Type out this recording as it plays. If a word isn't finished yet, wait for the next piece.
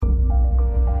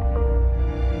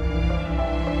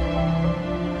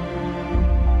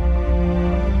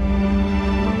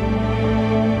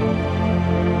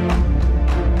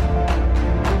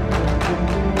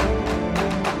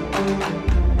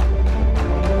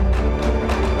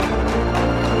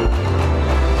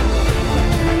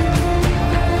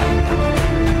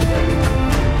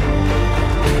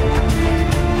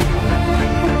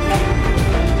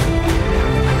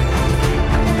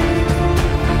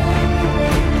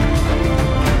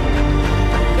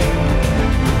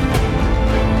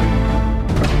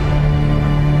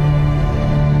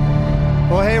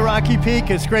Rocky Peak,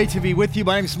 it's great to be with you.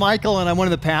 My name's Michael, and I'm one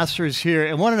of the pastors here.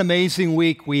 And what an amazing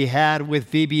week we had with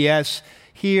VBS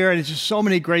here. And it's just so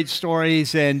many great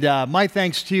stories. And my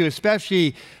thanks to you,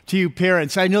 especially to you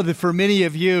parents. I know that for many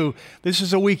of you, this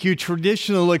is a week you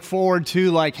traditionally look forward to,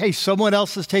 like, hey, someone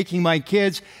else is taking my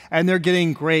kids and they're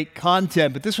getting great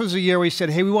content. But this was a year we said,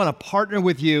 hey, we want to partner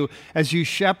with you as you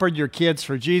shepherd your kids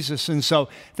for Jesus. And so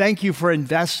thank you for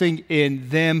investing in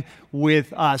them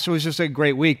with us. It was just a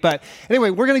great week. But anyway,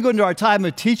 we're going to go into our time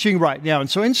of teaching right now. And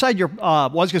so inside your, I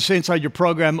was going to say inside your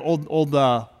program,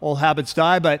 old habits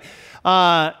die, but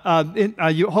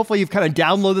hopefully you've kind of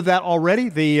downloaded that already,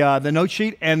 the note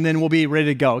sheet, and then we'll be ready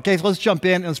to go. Okay, so let's jump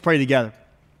in and let's pray together.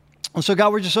 And so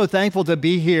God, we're just so thankful to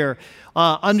be here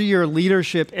under your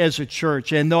leadership as a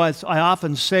church. And though, as I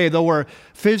often say, though we're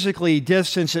physically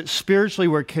distanced, that spiritually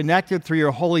we're connected through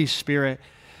your Holy Spirit.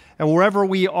 And wherever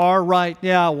we are right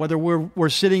now, whether we're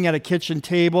sitting at a kitchen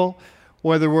table,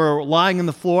 whether we're lying on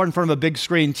the floor in front of a big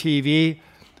screen TV,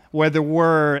 whether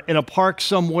we're in a park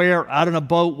somewhere, out on a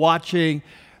boat watching,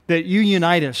 that you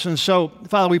unite us. And so,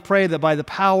 Father, we pray that by the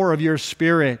power of your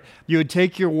Spirit, you would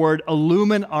take your word,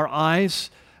 illumine our eyes.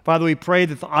 Father, we pray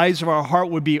that the eyes of our heart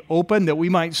would be open, that we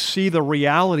might see the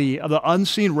reality of the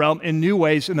unseen realm in new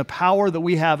ways in the power that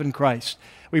we have in Christ.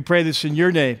 We pray this in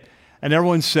your name. And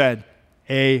everyone said,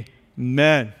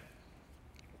 amen.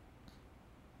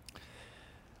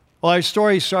 Well, our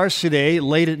story starts today,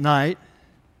 late at night.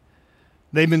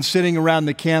 They've been sitting around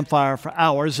the campfire for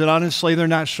hours, and honestly, they're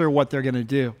not sure what they're going to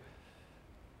do.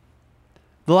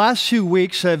 The last 2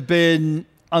 weeks have been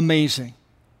amazing.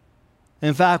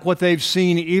 In fact, what they've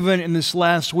seen even in this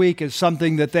last week is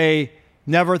something that they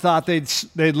never thought they'd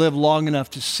live long enough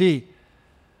to see.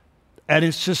 And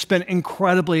it's just been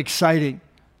incredibly exciting.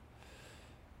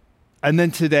 And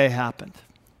then today happened.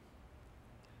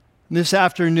 This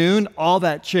afternoon, all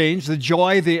that changed. The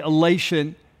joy, the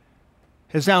elation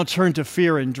has now turned to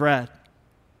fear and dread.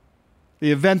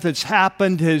 The event that's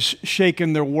happened has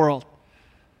shaken their world.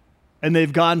 And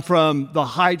they've gone from the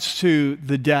heights to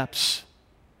the depths.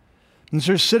 And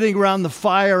so they're sitting around the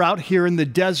fire out here in the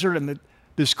desert in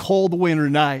this cold winter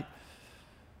night.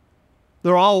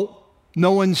 No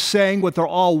one's saying what they're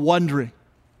all wondering.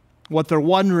 What they're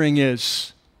wondering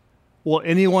is, will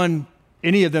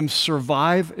any of them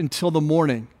survive until the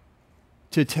morning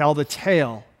to tell the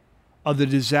tale of the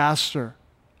disaster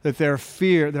that they're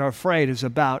afraid is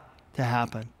about to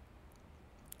happen?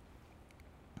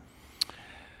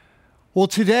 Well,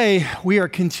 today we are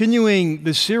continuing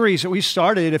the series that we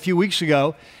started a few weeks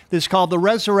ago that's called The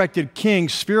Resurrected King,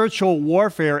 Spiritual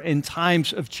Warfare in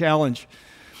Times of Challenge.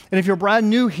 And if you're brand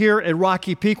new here at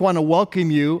Rocky Peak, I want to welcome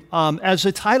you. As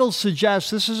the title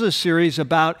suggests, this is a series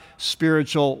about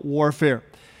spiritual warfare.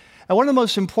 And one of the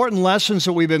most important lessons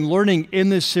that we've been learning in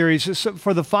this series is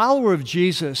for the follower of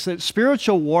Jesus, that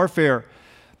spiritual warfare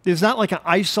is not like an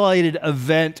isolated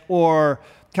event or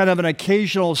kind of an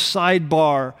occasional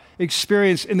sidebar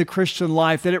experience in the Christian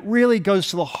life, that it really goes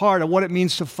to the heart of what it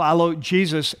means to follow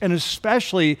Jesus, and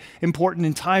especially important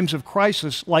in times of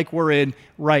crisis like we're in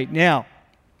right now,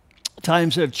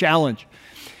 times of challenge.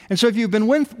 And so if you've been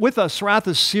with us throughout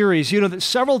this series, you know that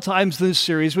several times in this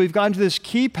series, we've gone to this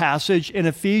key passage in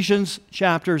Ephesians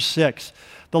chapter 6,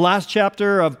 the last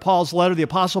chapter of Paul's letter, the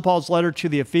Apostle Paul's letter to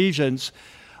the Ephesians.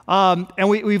 And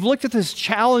we've looked at this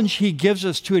challenge he gives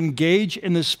us to engage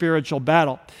in this spiritual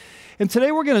battle. And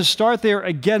today we're going to start there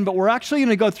again, but we're actually going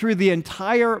to go through the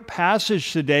entire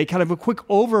passage today, kind of a quick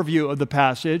overview of the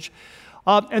passage.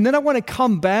 And then I want to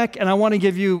come back and I want to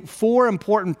give you 4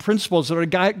 important principles that are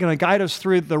going to guide us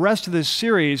through the rest of this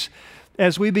series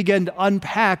as we begin to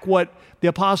unpack what the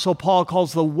Apostle Paul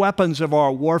calls the weapons of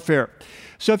our warfare.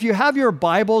 So if you have your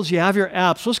Bibles, you have your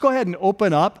apps, let's go ahead and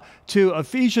open up to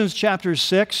Ephesians chapter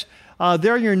 6.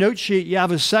 There in your note sheet, you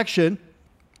have a section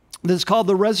that's called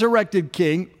The Resurrected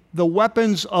King, the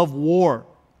Weapons of War.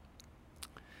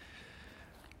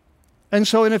 And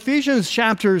so in Ephesians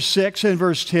chapter 6 and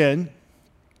verse 10,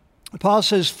 Paul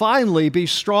says, finally, be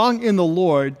strong in the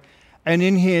Lord and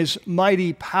in his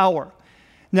mighty power.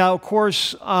 Now, of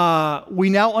course, we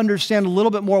now understand a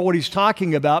little bit more what he's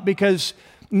talking about, because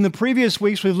in the previous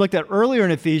weeks we've looked at earlier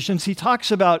in Ephesians, he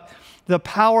talks about the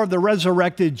power of the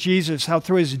resurrected Jesus, how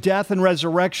through his death and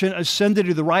resurrection ascended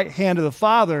to the right hand of the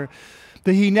Father,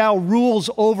 that he now rules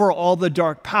over all the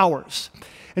dark powers.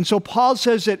 And so Paul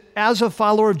says that as a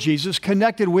follower of Jesus,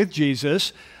 connected with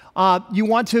Jesus, you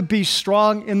want to be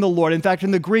strong in the Lord. In fact,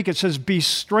 in the Greek, it says, be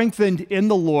strengthened in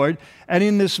the Lord and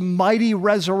in this mighty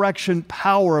resurrection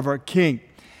power of our King.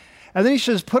 And then he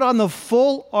says, put on the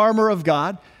full armor of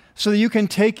God so that you can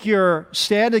take your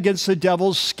stand against the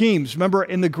devil's schemes. Remember,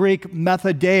 in the Greek,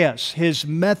 methodeus, his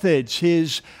methods,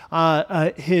 his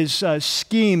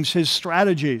schemes, his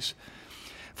strategies.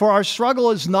 For our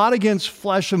struggle is not against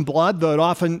flesh and blood, though it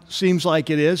often seems like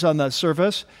it is on the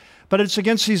surface, but it's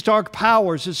against these dark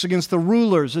powers, it's against the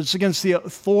rulers, it's against the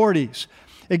authorities,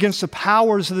 against the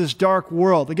powers of this dark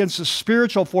world, against the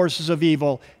spiritual forces of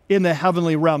evil in the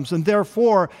heavenly realms. And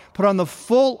therefore, put on the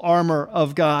full armor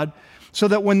of God, so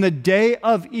that when the day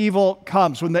of evil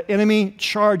comes, when the enemy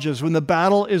charges, when the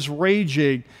battle is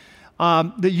raging,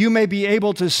 that you may be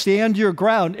able to stand your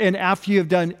ground, and after you have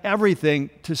done everything,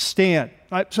 to stand.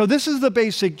 Right? So this is the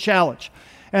basic challenge.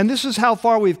 And this is how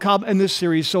far we've come in this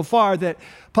series so far, that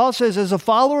Paul says, as a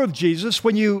follower of Jesus,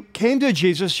 when you came to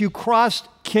Jesus, you crossed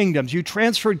kingdoms, you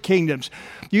transferred kingdoms.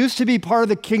 You used to be part of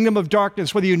the kingdom of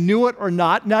darkness, whether you knew it or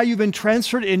not. Now you've been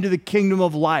transferred into the kingdom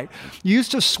of light. You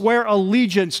used to swear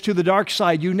allegiance to the dark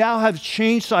side. You now have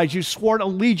changed sides. You swore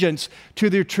allegiance to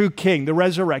the true king, the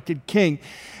resurrected king.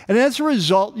 And as a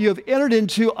result, you have entered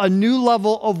into a new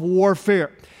level of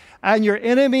warfare. And your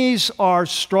enemies are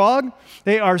strong,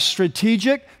 they are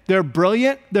strategic, they're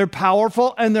brilliant, they're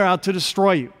powerful, and they're out to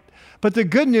destroy you. But the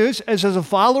good news is, as a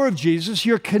follower of Jesus,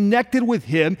 you're connected with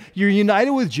him, you're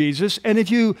united with Jesus, and if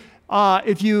you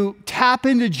tap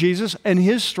into Jesus and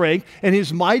his strength and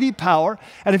his mighty power,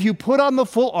 and if you put on the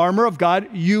full armor of God,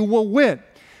 you will win.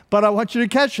 But I want you to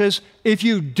catch this: if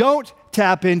you don't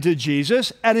tap into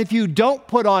Jesus, and if you don't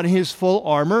put on his full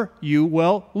armor, you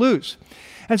will lose.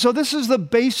 And so this is the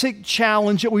basic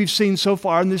challenge that we've seen so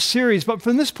far in this series. But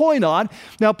from this point on,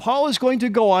 now Paul is going to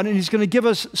go on and he's going to give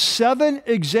us 7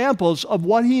 examples of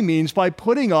what he means by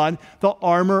putting on the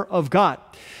armor of God.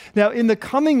 Now, in the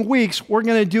coming weeks, we're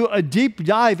going to do a deep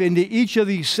dive into each of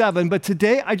these 7, but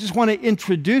today I just want to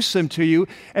introduce them to you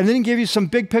and then give you some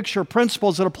big picture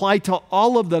principles that apply to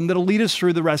all of them that'll lead us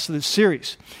through the rest of this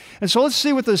series. And so let's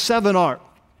see what the 7 are.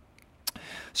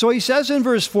 So he says in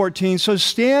verse 14, so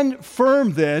stand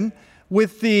firm then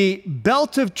with the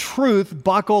belt of truth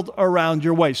buckled around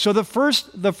your waist. So the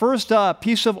first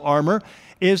piece of armor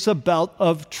is the belt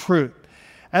of truth.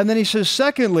 And then he says,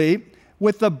 secondly,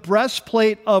 with the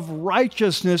breastplate of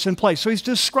righteousness in place. So he's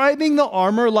describing the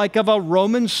armor like of a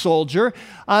Roman soldier.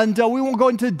 And we won't go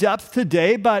into depth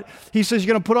today, but he says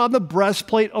you're going to put on the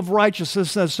breastplate of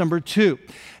righteousness. That's number 2.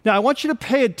 Now, I want you to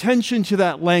pay attention to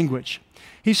that language.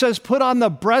 He says, put on the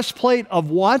breastplate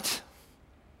of what?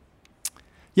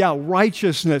 Yeah,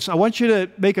 righteousness. I want you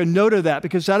to make a note of that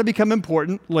because that'll become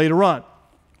important later on.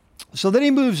 So then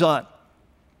he moves on.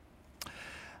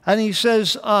 And he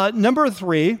says, number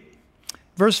 3,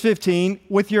 verse 15,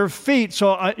 with your feet.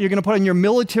 So you're going to put on your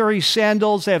military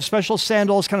sandals. They have special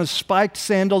sandals, kind of spiked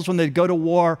sandals when they go to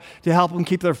war to help them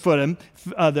keep their footing,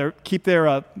 their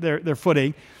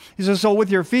footing. He says, so with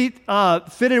your feet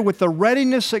fitted with the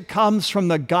readiness that comes from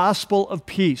the gospel of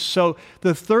peace. So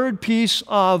the third piece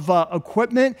of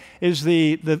equipment is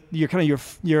your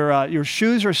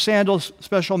shoes or sandals,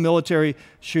 special military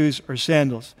shoes or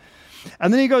sandals.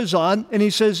 And then he goes on and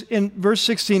he says in verse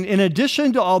 16, in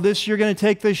addition to all this, you're going to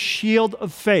take the shield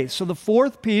of faith. So the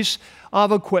fourth piece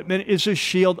of equipment is a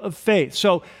shield of faith.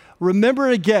 So remember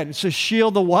it again, it's a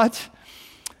shield of what?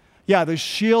 Yeah, the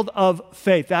shield of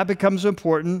faith. That becomes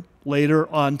important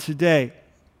later on today.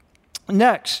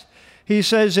 Next, he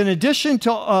says, in addition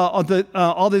to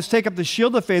all this, take up the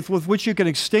shield of faith with which you can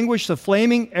extinguish the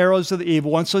flaming arrows of the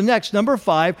evil one. So next, number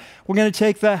 5, we're going to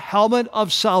take the helmet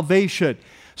of salvation.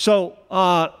 So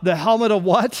the helmet of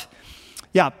what?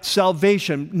 Yeah,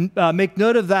 salvation. Make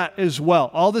note of that as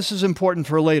well. All this is important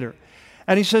for later.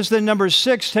 And he says then number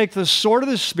 6, take the sword of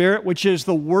the Spirit, which is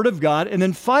the Word of God. And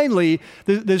then finally,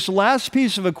 this last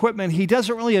piece of equipment, he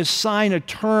doesn't really assign a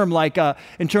term like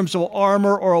in terms of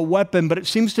armor or a weapon, but it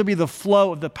seems to be the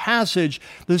flow of the passage.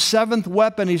 The 7th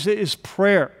weapon is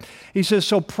prayer. He says,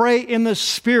 so pray in the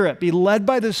Spirit. Be led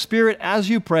by the Spirit as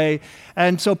you pray.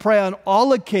 And so pray on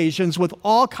all occasions with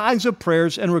all kinds of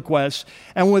prayers and requests.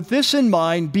 And with this in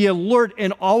mind, be alert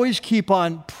and always keep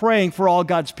on praying for all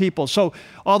God's people. So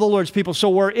all the Lord's people. So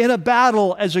we're in a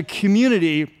battle as a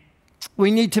community.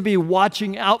 We need to be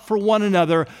watching out for one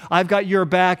another. I've got your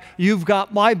back. You've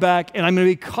got my back. And I'm going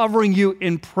to be covering you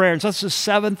in prayer. And so that's the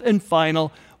 7th and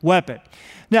final weapon.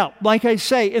 Now, like I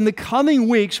say, in the coming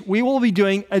weeks, we will be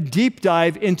doing a deep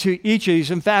dive into each of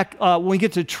these. In fact, when we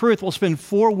get to truth, we'll spend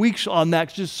 4 weeks on that.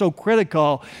 It's just so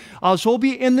critical. So we'll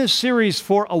be in this series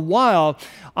for a while.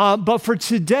 But for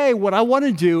today, what I want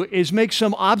to do is make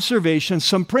some observations,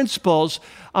 some principles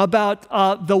about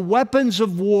the weapons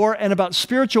of war and about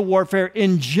spiritual warfare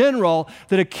in general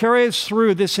that carry us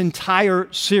through this entire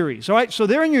series. All right, so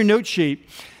there in your note sheet,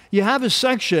 you have a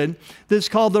section that's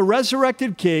called The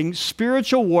Resurrected King,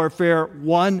 Spiritual Warfare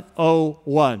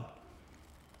 101.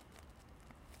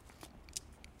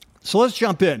 So let's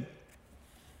jump in.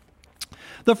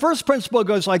 The first principle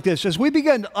goes like this. As we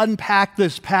begin to unpack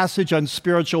this passage on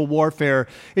spiritual warfare,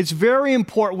 it's very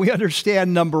important we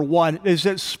understand, number one, is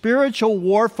that spiritual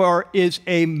warfare is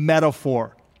a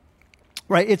metaphor,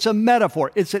 right? It's a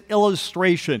metaphor. It's an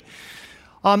illustration.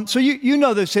 So you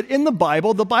know this, that in the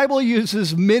Bible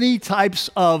uses many types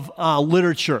of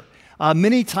literature,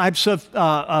 many types of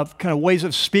kind of ways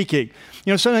of speaking.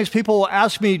 You know, sometimes people will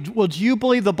ask me, well, do you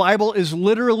believe the Bible is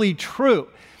literally true?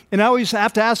 And I always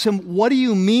have to ask them, what do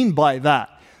you mean by that?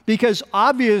 Because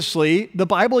obviously, the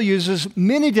Bible uses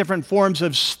many different forms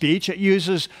of speech. It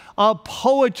uses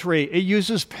poetry. It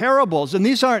uses parables. And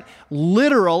these aren't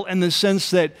literal in the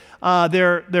sense that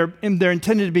they're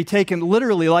intended to be taken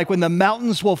literally, like when the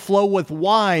mountains will flow with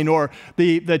wine, or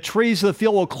the trees of the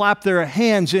field will clap their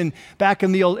hands back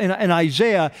in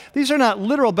Isaiah. These are not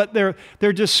literal, but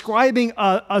they're describing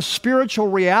a spiritual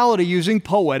reality using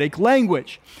poetic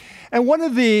language. And one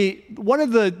of the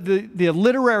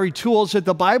literary tools that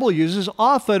the Bible uses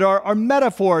often are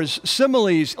metaphors,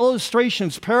 similes,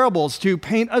 illustrations, parables to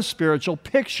paint a spiritual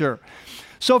picture.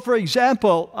 So, for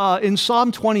example, in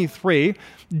Psalm 23,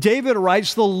 David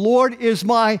writes, "The Lord is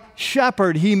my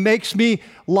shepherd. He makes me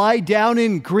lie down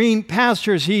in green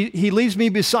pastures. He leads me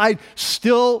beside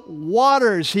still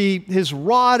waters. His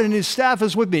rod and his staff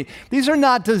is with me." These are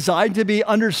not designed to be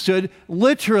understood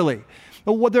literally.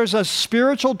 But there's a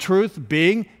spiritual truth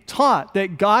being taught,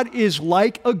 that God is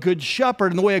like a good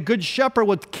shepherd, and the way a good shepherd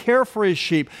would care for his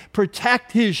sheep,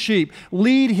 protect his sheep,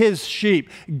 lead his sheep,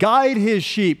 guide his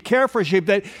sheep, care for his sheep,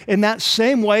 that in that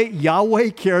same way, Yahweh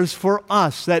cares for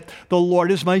us, that the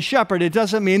Lord is my shepherd. It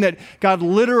doesn't mean that God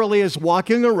literally is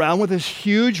walking around with this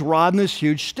huge rod and this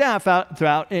huge staff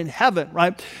out in heaven,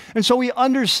 right? And so we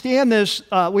understand this,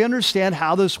 we understand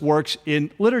how this works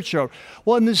in literature.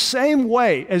 Well, in the same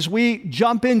way, as we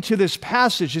jump into this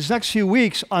passage, these next few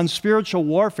weeks on spiritual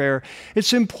warfare,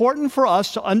 it's important for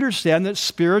us to understand that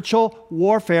spiritual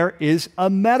warfare is a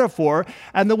metaphor,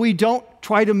 and that we don't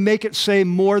try to make it say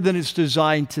more than it's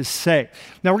designed to say.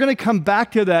 Now, we're going to come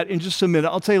back to that in just a minute.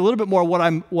 I'll tell you a little bit more what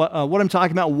I'm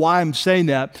talking about, why I'm saying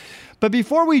that. But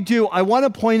before we do, I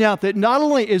want to point out that not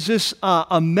only is this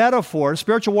a metaphor,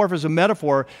 spiritual warfare is a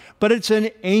metaphor, but it's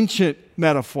an ancient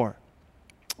metaphor,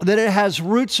 that it has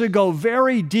roots that go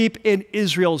very deep in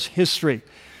Israel's history.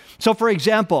 So, for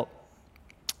example,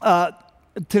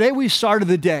 today we started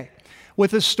the day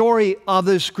with a story of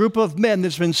this group of men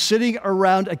that's been sitting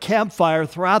around a campfire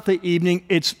throughout the evening.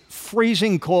 It's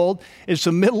freezing cold. It's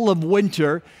the middle of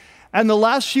winter. And the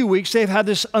last few weeks, they've had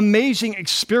this amazing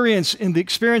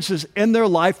experiences in their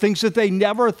life, things that they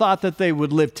never thought that they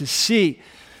would live to see.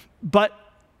 But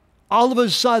all of a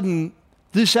sudden,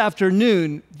 this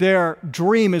afternoon, their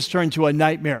dream has turned to a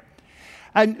nightmare.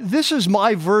 And this is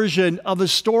my version of a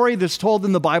story that's told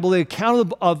in the Bible, the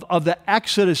account of the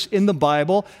Exodus in the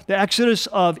Bible, the Exodus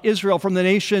of Israel from the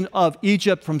nation of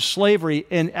Egypt from slavery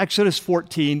in Exodus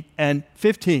 14 and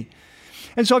 15.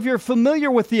 And so if you're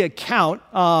familiar with the account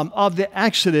of the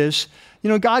Exodus, you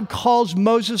know, God calls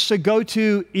Moses to go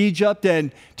to Egypt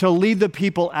and to lead the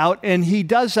people out. And he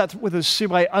does that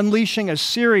by unleashing a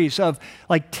series of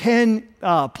like 10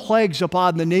 plagues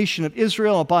upon the nation of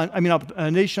Israel, a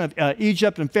nation of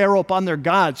Egypt and Pharaoh, upon their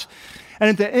gods.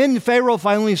 And at the end, Pharaoh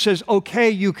finally says,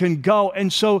 okay, you can go.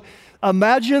 And so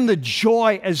imagine the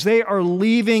joy as they are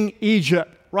leaving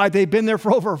Egypt. Right, they've been there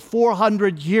for over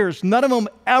 400 years. None of them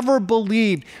ever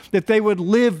believed that they would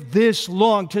live this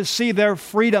long to see their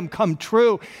freedom come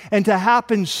true, and to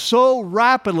happen so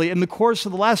rapidly in the course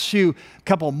of the last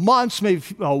couple months, maybe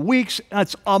weeks.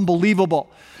 That's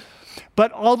unbelievable.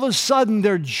 But all of a sudden,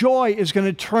 their joy is going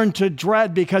to turn to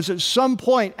dread, because at some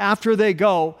point after they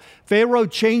go, Pharaoh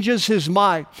changes his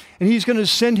mind, and he's going to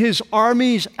send his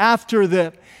armies after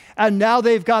them. And now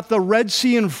they've got the Red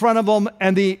Sea in front of them,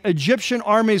 and the Egyptian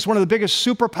army is one of the biggest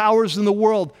superpowers in the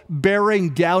world,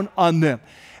 bearing down on them.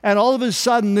 And all of a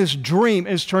sudden, this dream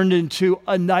is turned into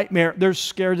a nightmare. They're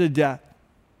scared to death.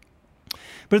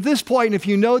 But at this point, if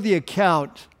you know the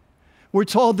account, we're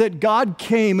told that God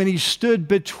came and he stood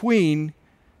between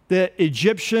the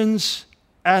Egyptians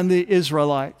and the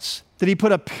Israelites, that he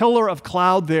put a pillar of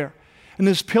cloud there. And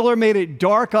this pillar made it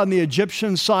dark on the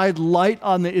Egyptian side, light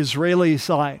on the Israeli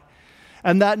side.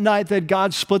 And that night that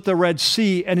God split the Red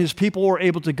Sea, and his people were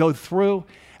able to go through.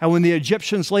 And when the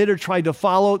Egyptians later tried to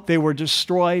follow, they were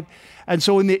destroyed. And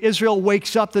so when Israel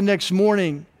wakes up the next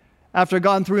morning, after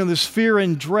gone through this fear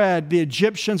and dread, the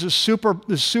Egyptians, the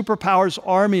superpower's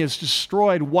army is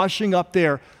destroyed, washing up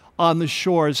there on the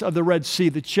shores of the Red Sea,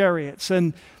 the chariots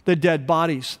and the dead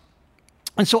bodies.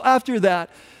 And so after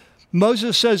that,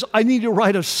 Moses says, I need to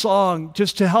write a song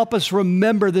just to help us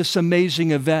remember this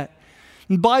amazing event.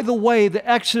 And by the way, the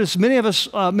Exodus, many of us,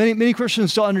 many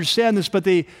Christians don't understand this, but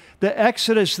the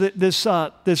Exodus,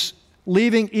 this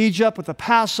leaving Egypt with the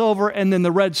Passover and then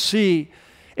the Red Sea,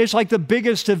 it's like the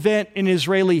biggest event in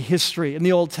Israeli history in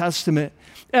the Old Testament.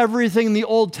 Everything in the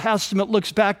Old Testament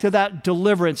looks back to that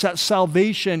deliverance, that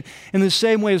salvation. In the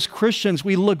same way as Christians,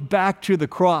 we look back to the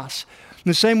cross. In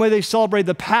the same way they celebrate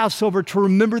the Passover to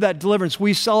remember that deliverance,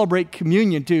 we celebrate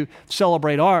communion to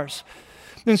celebrate ours.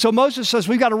 And so Moses says,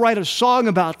 we've got to write a song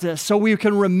about this so we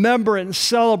can remember it and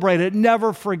celebrate it,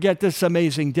 never forget this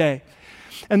amazing day.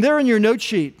 And there in your note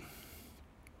sheet,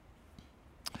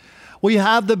 we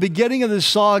have the beginning of the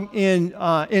song in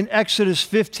Exodus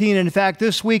 15. In fact,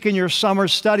 this week in your summer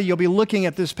study, you'll be looking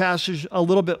at this passage a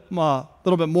little bit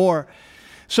more.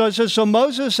 So it says, so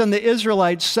Moses and the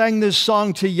Israelites sang this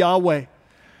song to Yahweh.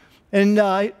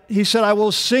 And he said, I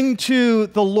will sing to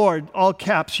the Lord, all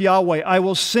caps, Yahweh. I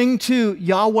will sing to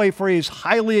Yahweh, for he is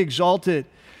highly exalted.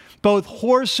 Both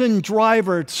horse and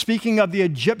driver, speaking of the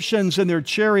Egyptians and their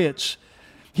chariots,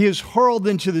 he is hurled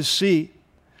into the sea.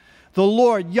 The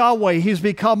Lord, Yahweh, he's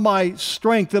become my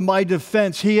strength and my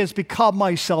defense. He has become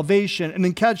my salvation. And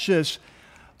then catch this.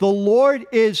 The Lord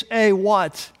is a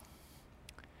what?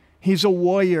 He's a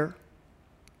warrior.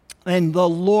 And the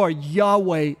Lord,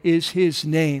 Yahweh, is his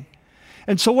name.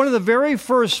 And so one of the very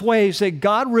first ways that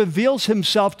God reveals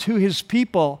himself to his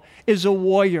people is a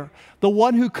warrior, the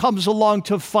one who comes along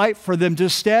to fight for them, to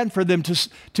stand for them,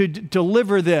 to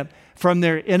deliver them from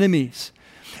their enemies.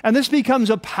 And this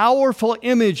becomes a powerful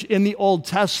image in the Old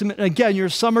Testament. And again, your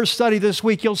summer study this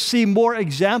week, you'll see more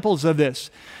examples of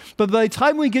this. But by the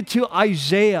time we get to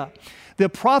Isaiah, the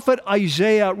prophet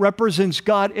Isaiah represents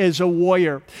God as a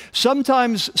warrior,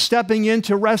 sometimes stepping in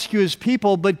to rescue his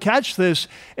people, but catch this,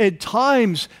 at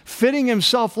times fitting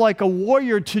himself like a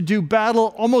warrior to do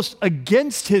battle almost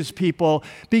against his people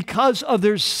because of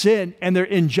their sin and their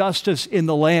injustice in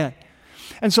the land.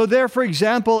 And so there, for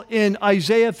example, in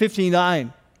Isaiah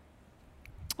 59,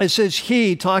 it says,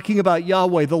 he, talking about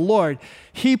Yahweh, the Lord,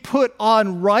 he put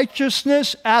on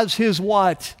righteousness as his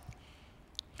what?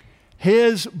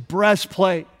 His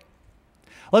breastplate.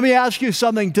 Let me ask you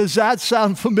something. Does that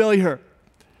sound familiar?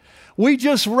 We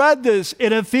just read this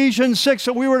in Ephesians 6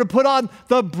 that we were to put on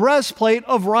the breastplate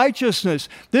of righteousness.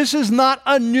 This is not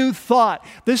a new thought.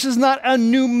 This is not a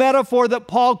new metaphor that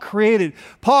Paul created.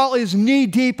 Paul is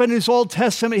knee-deep in his Old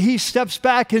Testament. He steps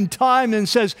back in time and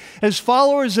says, as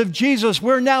followers of Jesus,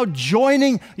 we're now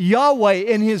joining Yahweh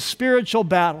in his spiritual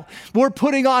battle. We're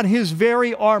putting on his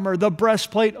very armor, the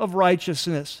breastplate of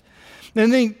righteousness.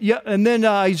 And then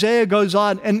Isaiah goes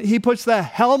on and he puts the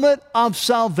helmet of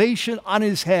salvation on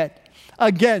his head.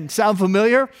 Again, sound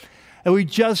familiar? And we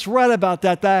just read about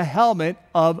that, the helmet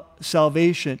of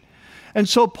salvation. And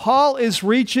so Paul is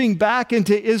reaching back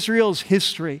into Israel's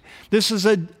history. This is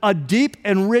a deep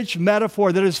and rich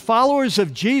metaphor that as followers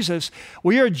of Jesus,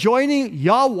 we are joining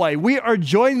Yahweh. We are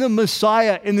joining the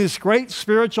Messiah in this great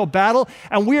spiritual battle,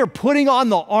 and we are putting on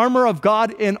the armor of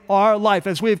God in our life.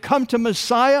 As we have come to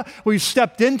Messiah, we've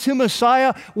stepped into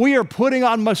Messiah, we are putting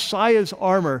on Messiah's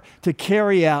armor to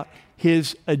carry out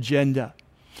his agenda.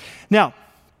 Now,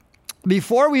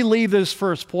 before we leave this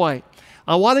first point,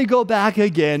 I want to go back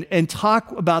again and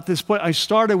talk about this point I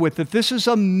started with, that this is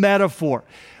a metaphor,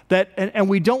 and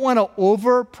we don't want to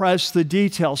overpress the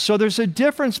details. So there's a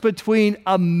difference between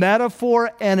a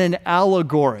metaphor and an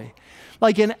allegory.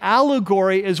 Like an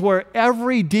allegory is where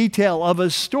every detail of a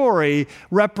story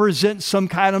represents some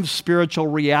kind of spiritual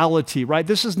reality, right?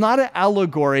 This is not an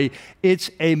allegory, it's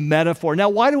a metaphor. Now,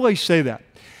 why do I say that?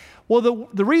 Well,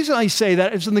 the reason I say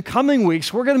that is in the coming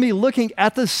weeks, we're going to be looking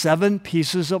at the 7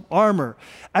 pieces of armor.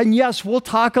 And yes, we'll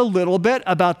talk a little bit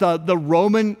about the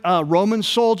Roman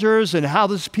soldiers and how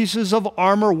these pieces of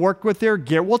armor work with their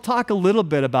gear. We'll talk a little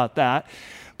bit about that.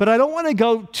 But I don't want to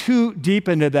go too deep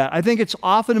into that. I think it's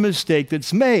often a mistake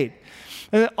that's made.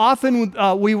 And often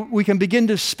we can begin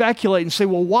to speculate and say,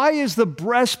 well, why is the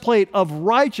breastplate of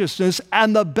righteousness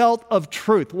and the belt of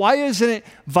truth? Why isn't it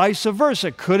vice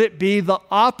versa? Could it be the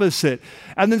opposite?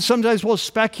 And then sometimes we'll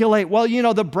speculate, well, you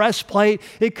know, the breastplate,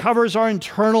 it covers our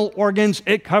internal organs,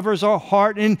 it covers our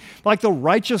heart, and like the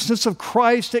righteousness of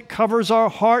Christ, it covers our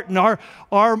heart, and our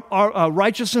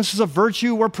righteousness is a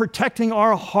virtue, we're protecting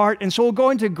our heart. And so we'll go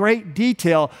into great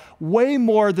detail, way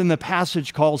more than the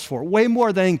passage calls for, way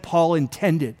more than Paul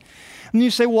intended. And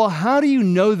you say, well, how do you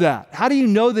know that? How do you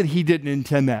know that he didn't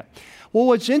intend that? Well,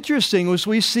 what's interesting was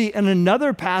we see in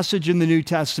another passage in the New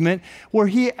Testament where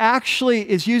he actually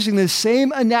is using the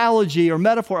same analogy or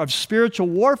metaphor of spiritual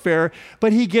warfare,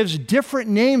 but he gives different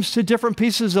names to different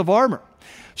pieces of armor.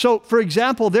 So, for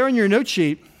example, there in your note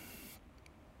sheet,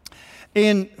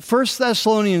 in 1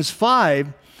 Thessalonians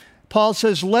 5, Paul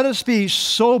says, let us be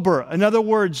sober. In other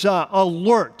words,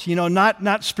 alert,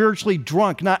 not spiritually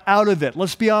drunk, not out of it.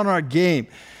 Let's be on our game.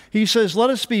 He says, let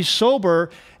us be sober.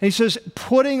 And he says,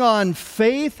 putting on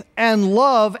faith and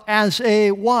love as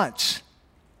a what?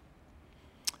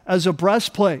 As a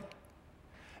breastplate.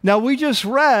 Now, we just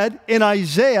read in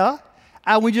Isaiah,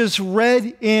 and we just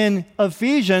read in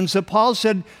Ephesians that Paul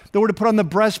said that we're to put on the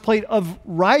breastplate of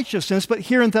righteousness. But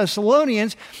here in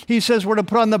Thessalonians, he says we're to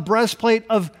put on the breastplate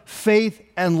of faith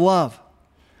and love.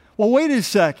 Well, wait a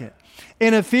second.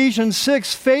 In Ephesians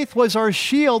 6, faith was our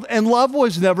shield and love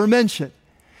was never mentioned.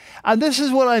 And this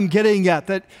is what I'm getting at,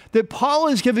 that Paul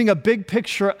is giving a big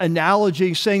picture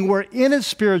analogy saying we're in a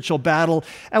spiritual battle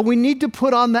and we need to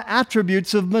put on the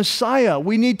attributes of Messiah.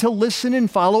 We need to listen and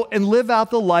follow and live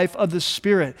out the life of the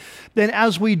Spirit. Then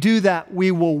as we do that, we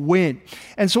will win.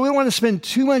 And so we don't want to spend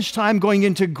too much time going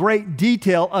into great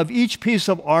detail of each piece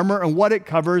of armor and what it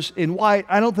covers and why.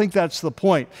 I don't think that's the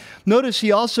point. Notice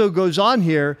he also goes on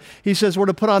here. He says we're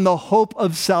to put on the hope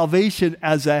of salvation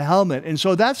as a helmet. And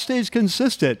so that stays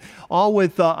consistent, all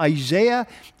with Isaiah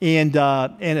and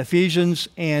Ephesians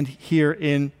and here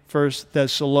in 1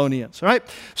 Thessalonians. All right?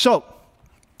 So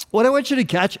what I want you to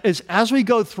catch is as we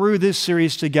go through this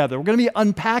series together, we're going to be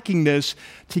unpacking this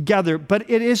together, but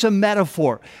it is a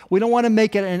metaphor. We don't want to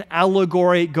make it an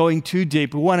allegory going too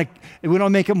deep. We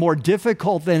don't make it more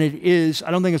difficult than it is.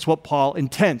 I don't think it's what Paul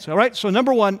intends. All right? So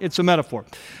number one, it's a metaphor.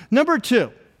 Number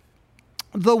two,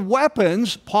 the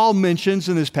weapons Paul mentions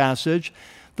in this passage,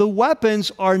 the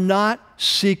weapons are not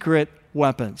secret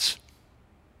weapons.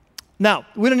 Now,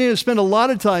 we don't need to spend a lot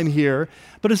of time here,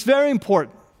 but it's very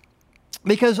important.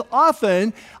 Because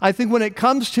often, I think when it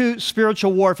comes to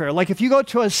spiritual warfare, like if you go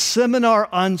to a seminar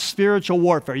on spiritual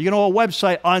warfare, a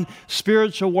website on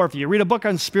spiritual warfare, you read a book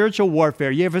on spiritual warfare,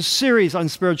 you have a series on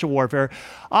spiritual warfare,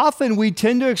 often we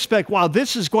tend to expect, wow,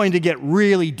 this is going to get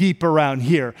really deep around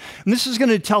here. And this is going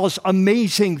to tell us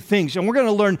amazing things. And we're going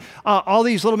to learn all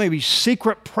these little maybe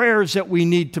secret prayers that we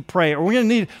need to pray. Or we're going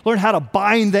to need to learn how to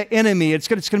bind the enemy. It's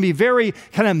going to be very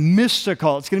kind of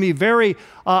mystical. It's going to be very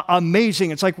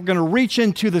amazing. It's like we're going to reach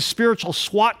into the spiritual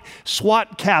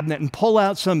SWAT cabinet and pull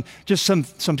out some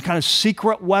kind of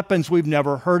secret weapons we've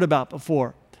never heard about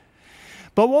before.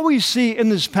 But what we see in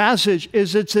this passage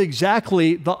is it's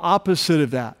exactly the opposite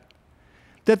of that.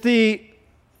 That the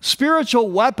spiritual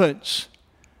weapons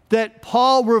that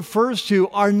Paul refers to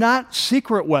are not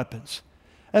secret weapons.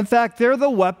 In fact, they're the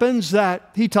weapons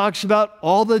that he talks about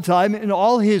all the time in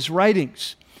all his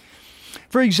writings.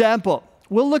 For example,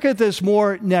 we'll look at this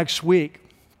more next week.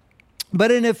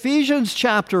 But in Ephesians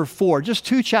chapter 4, just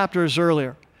 2 chapters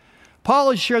earlier,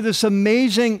 Paul has shared this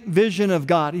amazing vision of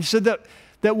God. He said that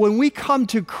when we come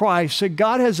to Christ, that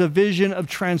God has a vision of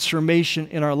transformation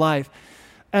in our life.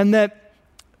 And that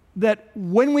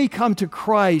when we come to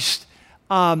Christ,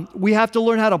 we have to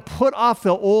learn how to put off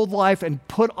the old life and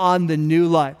put on the new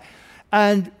life.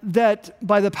 And that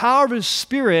by the power of His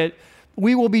Spirit,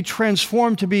 we will be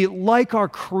transformed to be like our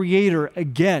Creator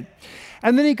again.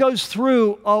 And then he goes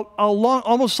through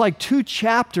almost like 2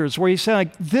 chapters where he's saying,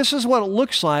 like, this is what it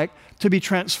looks like to be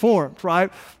transformed,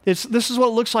 right? This is what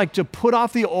it looks like to put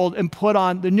off the old and put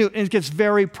on the new. And it gets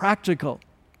very practical.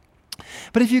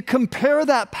 But if you compare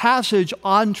that passage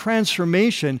on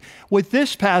transformation with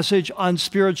this passage on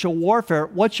spiritual warfare,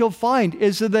 what you'll find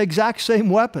is they're the exact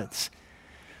same weapons.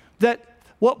 That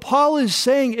what Paul is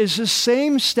saying is the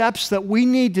same steps that we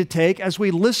need to take as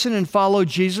we listen and follow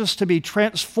Jesus to be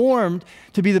transformed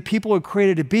to be the people we're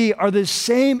created to be are the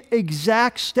same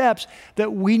exact steps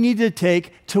that we need to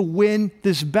take to win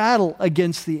this battle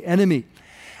against the enemy.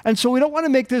 And so we don't want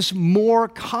to make this more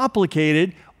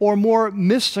complicated or more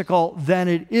mystical than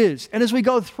it is. And as we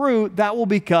go through, that will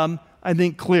become, I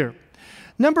think, clear.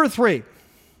 Number 3.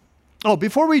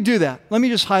 Before we do that, let me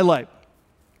just highlight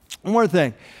one more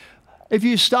thing. If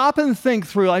you stop and think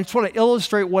through, I just want to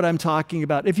illustrate what I'm talking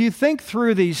about. If you think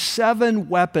through these 7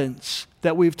 weapons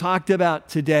that we've talked about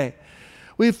today,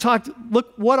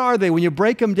 look, what are they? When you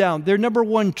break them down, they're number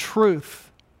 1, truth.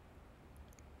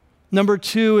 Number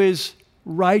 2 is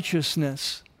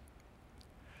righteousness.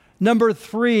 Number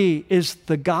 3 is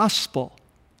the gospel.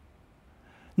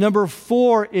 Number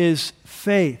 4 is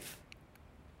faith.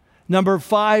 Number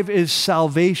 5 is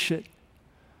salvation.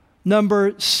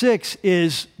 Number 6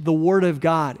 is the Word of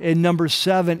God. And number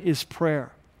 7 is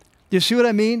prayer. Do you see what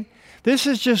I mean? This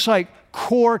is just like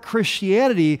core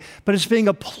Christianity, but it's being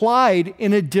applied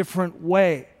in a different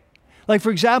way. Like,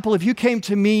 for example, if you came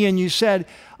to me and you said,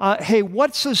 hey,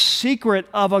 what's the secret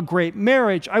of a great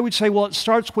marriage? I would say, well, it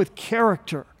starts with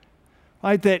character,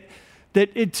 right? That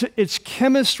it's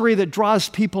chemistry that draws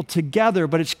people together,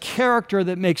 but it's character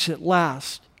that makes it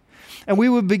last. And we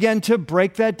would begin to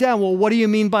break that down. Well, what do you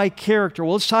mean by character?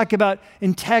 Well, let's talk about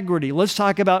integrity. Let's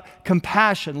talk about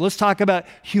compassion. Let's talk about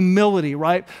humility,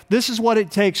 right? This is what it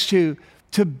takes to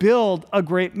build a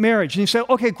great marriage. And you say,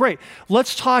 okay, great.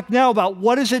 Let's talk now about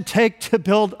what does it take to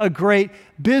build a great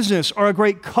business or a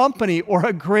great company or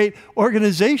a great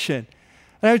organization?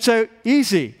 And I would say,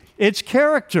 easy. It's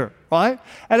character, right?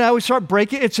 And I would start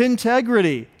breaking. It's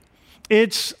integrity.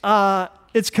 It's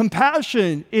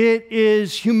compassion. It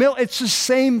is humility. It's the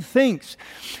same things.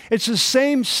 It's the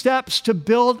same steps to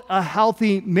build a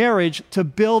healthy marriage, to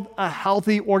build a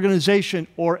healthy organization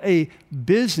or a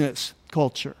business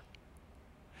culture.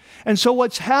 And so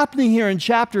what's happening here in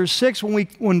chapter 6,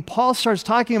 when Paul starts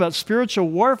talking about spiritual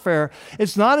warfare,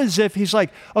 it's not as if he's like,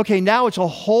 okay, now it's a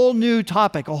whole new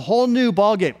topic, a whole new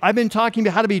ballgame. I've been talking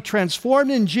about how to be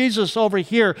transformed in Jesus over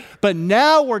here, but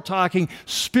now we're talking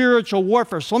spiritual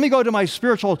warfare. So let me go to my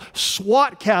spiritual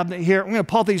SWAT cabinet here. I'm going to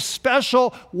pull out these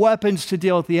special weapons to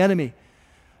deal with the enemy.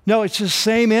 No, it's the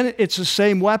same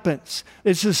weapons.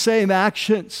 It's the same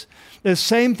actions. The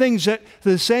same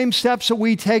steps that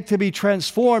we take to be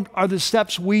transformed are the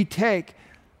steps we take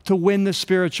to win the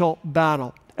spiritual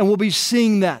battle. And we'll be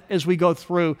seeing that as we go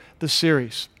through the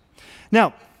series.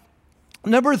 Now,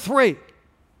 number 3.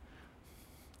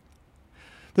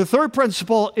 The third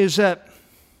principle is that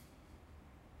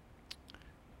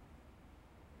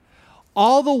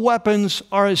all the weapons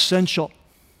are essential.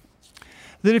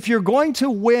 That if you're going to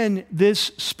win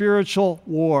this spiritual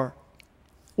war,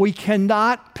 we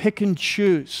cannot pick and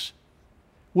choose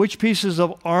which pieces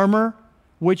of armor,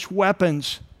 which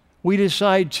weapons we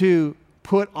decide to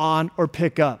put on or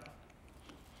pick up.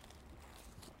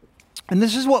 And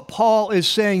this is what Paul is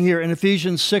saying here in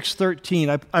Ephesians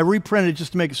 6:13. I reprinted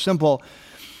just to make it simple.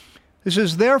 It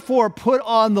says, therefore, put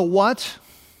on the what?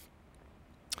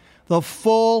 The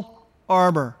full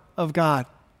armor of God.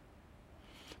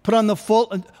 Put on the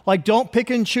full, like don't pick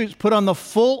and choose. Put on the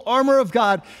full armor of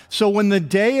God so when the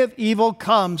day of evil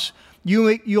comes,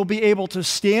 you'll be able to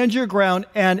stand your ground,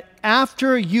 and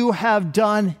after you have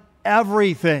done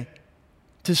everything,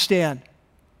 to stand.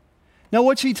 Now,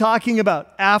 what's he talking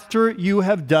about? After you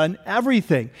have done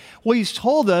everything. Well, he's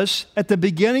told us at the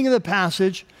beginning of the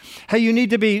passage how you need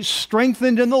to be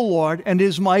strengthened in the Lord and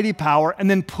His mighty power, and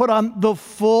then put on the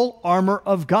full armor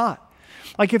of God.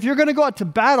 Like if you're going to go out to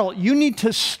battle, you need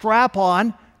to strap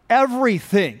on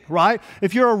everything, right?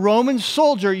 If you're a Roman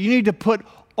soldier, you need to put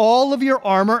all of your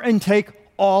armor and take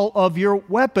all of your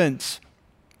weapons.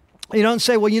 You don't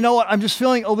say, well, you know what? I'm just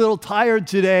feeling a little tired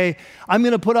today. I'm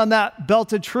going to put on that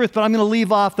belt of truth, but I'm going to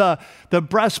leave off the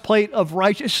breastplate of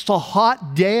righteousness. It's a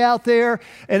hot day out there,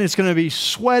 and it's going to be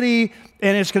sweaty,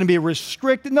 and it's going to be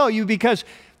restricted. No, because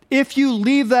if you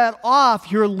leave that off,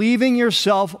 you're leaving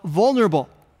yourself vulnerable.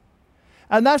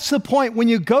 And that's the point. When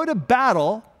you go to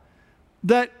battle,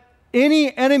 that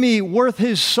any enemy worth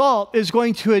his salt is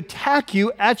going to attack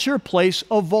you at your place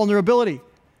of vulnerability.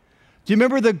 Do you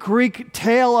remember the Greek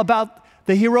tale about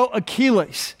the hero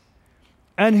Achilles,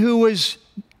 and who was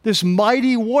this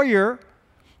mighty warrior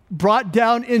brought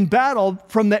down in battle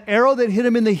from the arrow that hit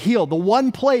him in the heel, the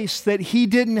one place that he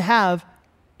didn't have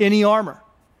any armor?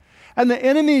 And the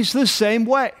enemy's the same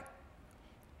way.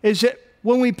 Is that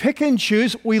when we pick and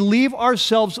choose, we leave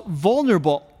ourselves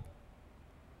vulnerable.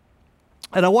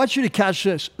 And I want you to catch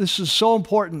this. This is so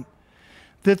important.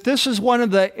 That this is one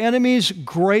of the enemy's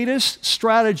greatest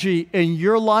strategy in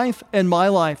your life and my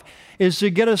life, is to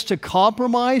get us to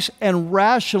compromise and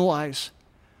rationalize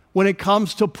when it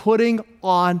comes to putting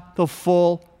on the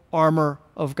full armor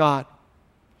of God.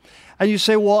 And you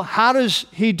say, well, how does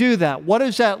he do that? What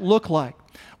does that look like?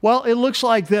 Well, it looks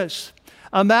like this.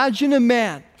 Imagine a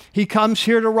man. He comes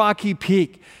here to Rocky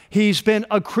Peak. He's been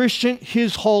a Christian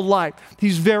his whole life.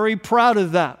 He's very proud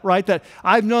of that, right? That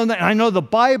I've known that, and I know the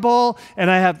Bible, and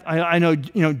I know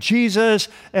Jesus,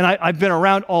 and I've been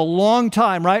around a long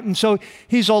time, right? And so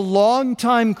he's a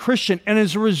long-time Christian, and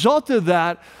as a result of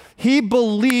that, he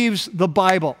believes the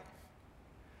Bible.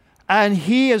 And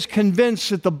he is convinced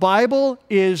that the Bible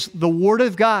is the Word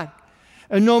of God.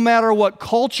 And no matter what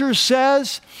culture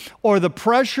says or the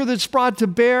pressure that's brought to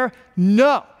bear,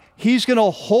 no. He's going to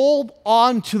hold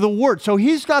on to the Word. So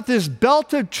he's got this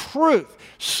belt of truth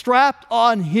strapped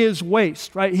on his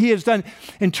waist, right? He has done,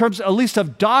 in terms at least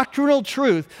of doctrinal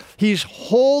truth, he's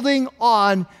holding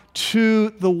on to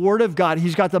the Word of God.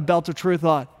 He's got the belt of truth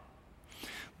on.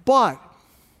 But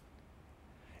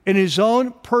in his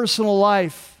own personal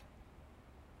life,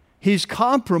 he's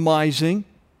compromising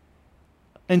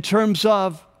in terms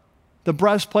of the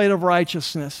breastplate of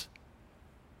righteousness.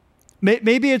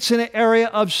 Maybe it's in an area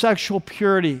of sexual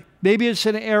purity. Maybe it's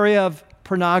in an area of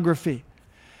pornography.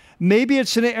 Maybe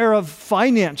it's in an area of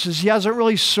finances. He hasn't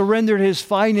really surrendered his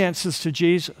finances to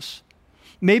Jesus.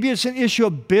 Maybe it's an issue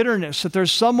of bitterness, that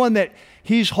there's someone that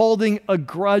he's holding a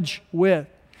grudge with.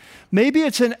 Maybe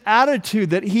it's an attitude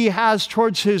that he has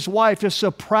towards his wife, just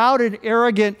a proud and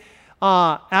arrogant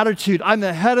attitude. I'm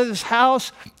the head of this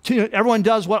house. Everyone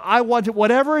does what I want,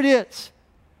 whatever it is.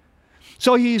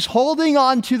 So he's holding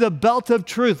on to the belt of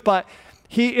truth, but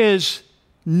he is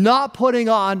not putting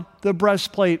on the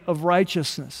breastplate of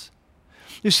righteousness.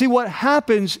 You see, what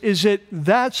happens is that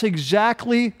that's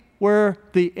exactly where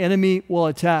the enemy will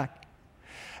attack.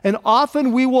 And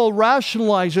often we will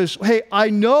rationalize this. Hey,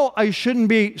 I know I shouldn't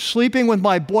be sleeping with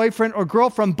my boyfriend or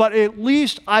girlfriend, but at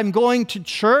least I'm going to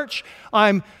church.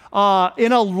 I'm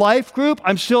in a life group.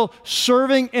 I'm still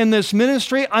serving in this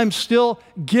ministry. I'm still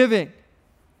giving.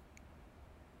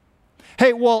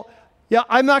 Hey, well, yeah,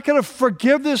 I'm not going to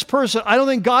forgive this person. I don't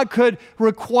think God could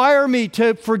require me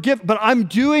to forgive, but I'm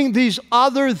doing these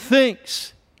other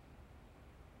things.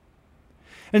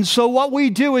 And so what we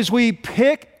do is we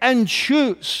pick and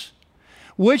choose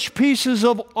which pieces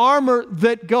of armor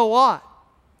that go on.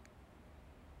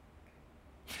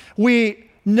 We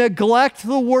neglect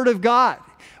the Word of God.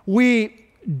 We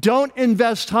don't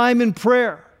invest time in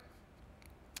prayer.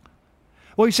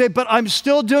 Well, you say, but I'm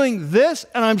still doing this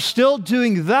and I'm still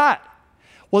doing that.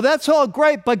 Well, that's all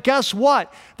great, but guess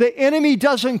what? The enemy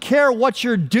doesn't care what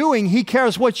you're doing. He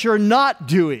cares what you're not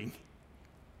doing.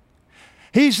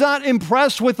 He's not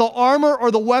impressed with the armor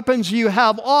or the weapons you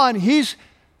have on. He's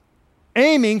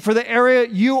aiming for the area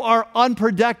you are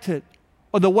unprotected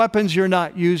or the weapons you're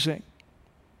not using.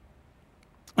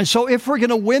 And so if we're going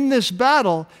to win this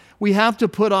battle, we have to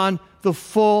put on the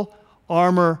full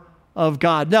armor of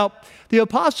God. Now, the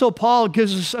Apostle Paul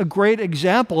gives us a great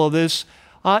example of this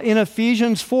in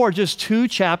Ephesians 4, just 2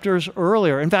 chapters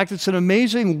earlier. In fact, it's an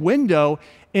amazing window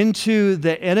into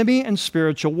the enemy and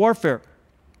spiritual warfare.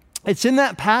 It's in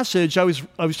that passage I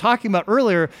was talking about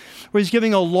earlier, where he's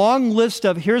giving a long list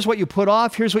of here's what you put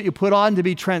off, here's what you put on to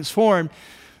be transformed.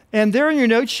 And there in your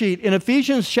note sheet, in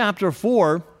Ephesians chapter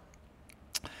 4,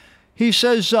 he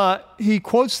says, he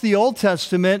quotes the Old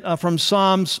Testament from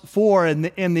Psalms 4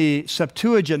 in the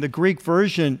Septuagint, the Greek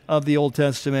version of the Old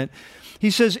Testament. He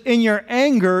says, in your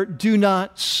anger, do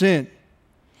not sin.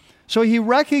 So he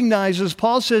recognizes,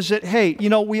 Paul says that, hey,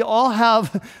 we all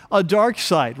have a dark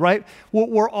side, right?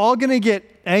 We're all going to get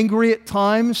angry at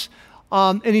times.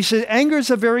 And he says, anger is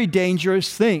a very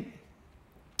dangerous thing.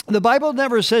 The Bible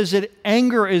never says that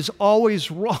anger is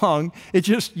always wrong. It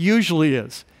just usually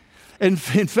is. And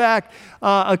in fact,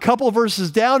 a couple of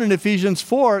verses down in Ephesians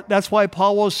 4, that's why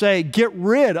Paul will say, get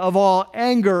rid of all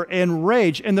anger and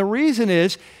rage. And the reason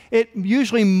is, it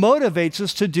usually motivates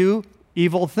us to do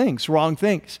evil things, wrong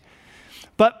things.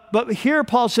 But here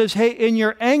Paul says, hey, in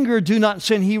your anger, do not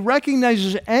sin. He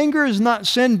recognizes anger is not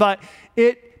sin, but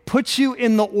it puts you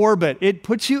in the orbit. It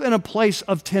puts you in a place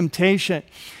of temptation.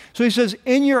 So he says,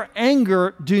 in your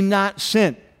anger, do not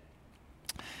sin.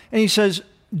 And he says,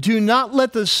 do not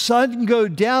let the sun go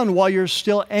down while you're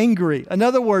still angry. In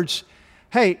other words,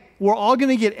 hey, we're all going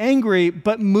to get angry,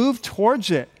 but move towards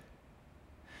it.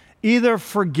 Either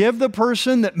forgive the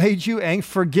person that made you angry,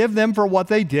 forgive them for what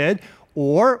they did,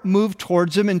 or move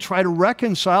towards them and try to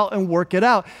reconcile and work it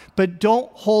out. But don't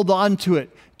hold on to it.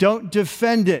 Don't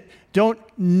defend it. Don't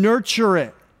nurture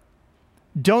it.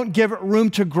 Don't give it room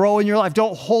to grow in your life.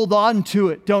 Don't hold on to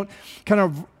it. Don't kind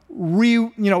of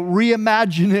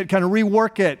reimagine it, kind of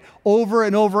rework it over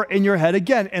and over in your head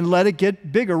again and let it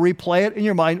get bigger. Replay it in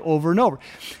your mind over and over.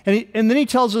 And then he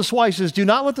tells us why. He says, do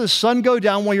not let the sun go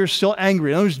down while you're still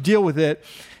angry. In other words, deal with it.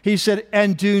 He said,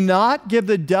 and do not give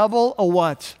the devil a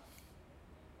what?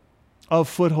 A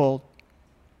foothold.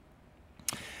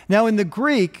 Now in the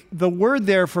Greek, the word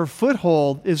there for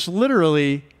foothold is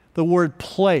literally the word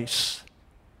place.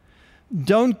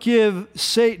 Don't give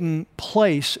Satan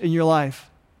place in your life.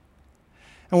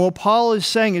 And what Paul is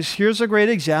saying is, here's a great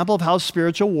example of how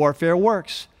spiritual warfare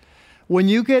works. When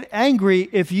you get angry,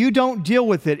 if you don't deal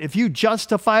with it, if you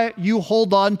justify it, you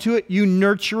hold on to it, you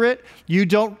nurture it, you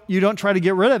don't try to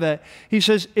get rid of it, he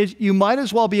says you might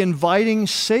as well be inviting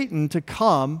Satan to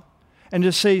come and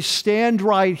to say, stand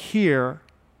right here.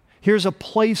 Here's a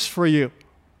place for you.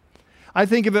 I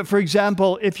think of it, for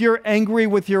example, if you're angry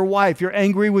with your wife, you're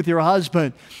angry with your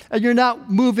husband, and you're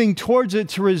not moving towards it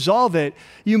to resolve it,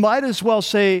 you might as well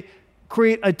say,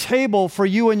 create a table for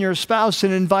you and your spouse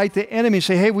and invite the enemy.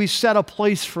 Say, hey, we set a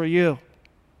place for you.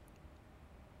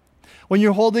 When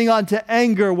you're holding on to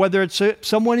anger, whether it's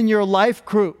someone in your life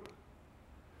group,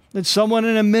 it's someone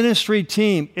in a ministry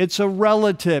team, it's a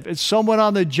relative, it's someone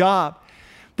on the job,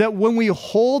 that when we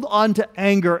hold on to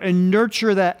anger and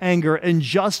nurture that anger and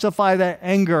justify that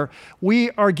anger, we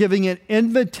are giving an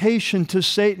invitation to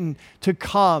Satan to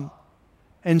come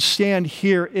and stand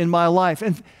here in my life.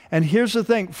 And here's the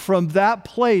thing, from that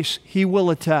place, he will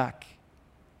attack.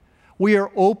 We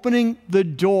are opening the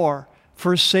door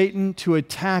for Satan to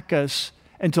attack us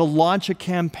and to launch a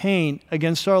campaign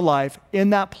against our life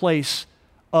in that place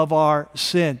of our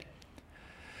sin.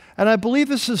 And I believe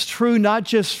this is true not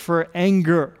just for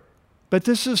anger, but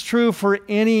this is true for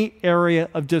any area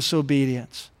of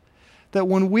disobedience. That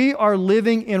when we are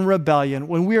living in rebellion,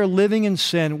 when we are living in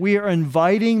sin, we are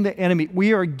inviting the enemy.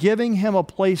 We are giving him a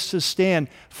place to stand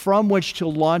from which to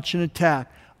launch an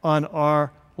attack on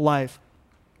our life.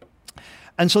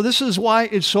 And so this is why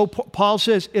Paul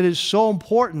says it is so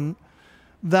important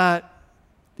that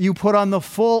you put on the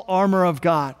full armor of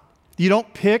God. You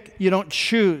don't pick, you don't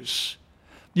choose.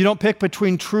 You don't pick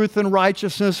between truth and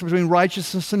righteousness, between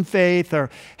righteousness and faith, or,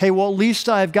 hey, well, at least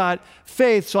I've got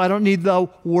faith, so I don't need the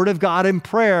Word of God in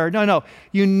prayer. No.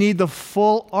 You need the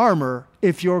full armor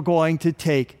if you're going to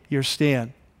take your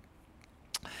stand.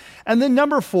 And then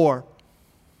number four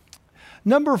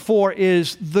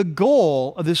is the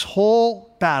goal of this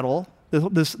whole battle,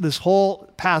 this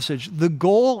whole passage. The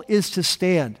goal is to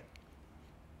stand.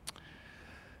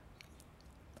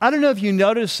 I don't know if you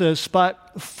notice this,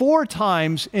 but 4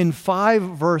 times in 5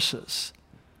 verses,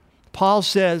 Paul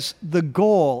says the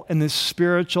goal in this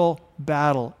spiritual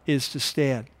battle is to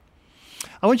stand.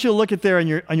 I want you to look at there on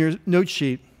your note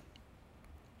sheet.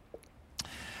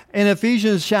 In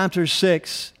Ephesians chapter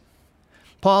 6,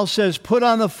 Paul says, put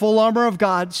on the full armor of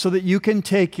God so that you can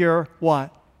take your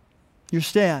what? Your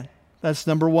stand. That's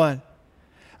number 1.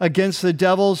 Against the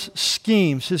devil's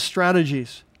schemes, his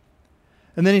strategies.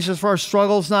 And then he says, for our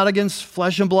struggle is not against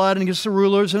flesh and blood, and against the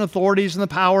rulers and authorities and the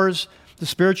powers, the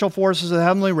spiritual forces of the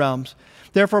heavenly realms.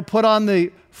 Therefore, put on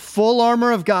the full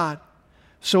armor of God,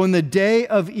 so when the day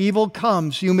of evil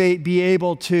comes, you may be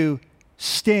able to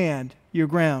stand your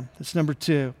ground. That's number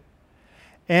 2.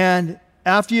 And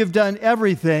after you've done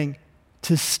everything,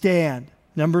 to stand.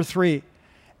 Number 3.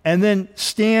 And then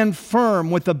stand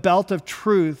firm with the belt of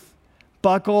truth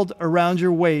buckled around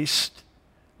your waist,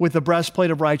 with the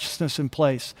breastplate of righteousness in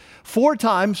place. 4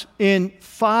 times in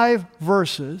 5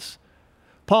 verses,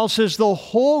 Paul says the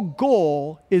whole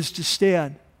goal is to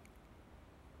stand.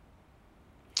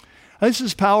 This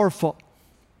is powerful.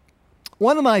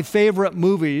 One of my favorite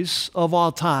movies of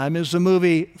all time is the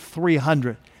movie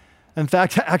 300. In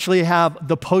fact, I actually have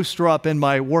the poster up in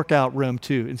my workout room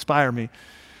to inspire me.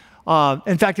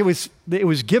 In fact, it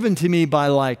was given to me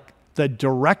by the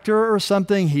director or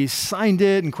something. He signed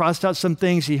it and crossed out some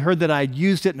things. He heard that I'd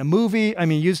used it in a movie.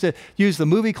 Used the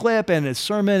movie clip in his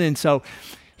sermon. And so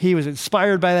he was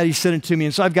inspired by that. He sent it to me.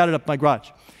 And so I've got it up in my garage.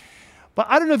 But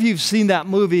I don't know if you've seen that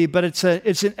movie, but it's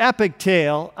an epic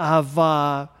tale of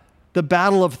the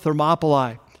Battle of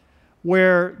Thermopylae,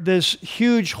 where this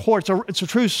huge horde, it's a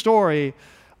true story,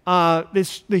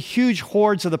 the huge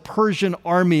hordes of the Persian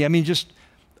army,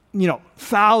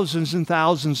 thousands and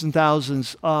thousands and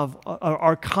thousands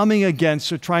are coming against,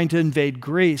 so trying to invade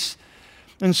Greece.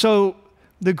 And so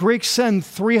the Greeks send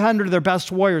 300 of their best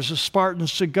warriors, the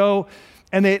Spartans, to go,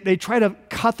 and they try to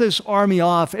cut this army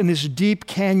off in this deep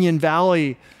canyon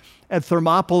valley at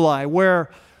Thermopylae, where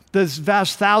there's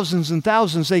vast thousands and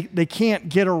thousands, they can't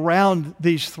get around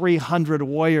these 300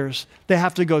 warriors. They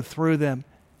have to go through them.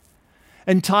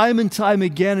 And time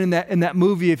again in that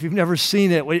movie, if you've never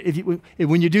seen it,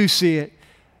 when you do see it,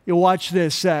 you'll watch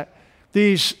this,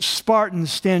 these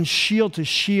Spartans stand shield to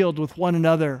shield with one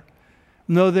another.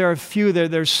 And though there are few,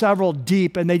 there's several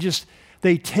deep, and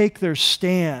they take their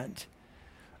stand.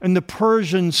 And the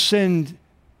Persians send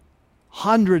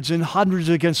hundreds and hundreds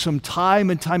against them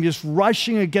time and time, just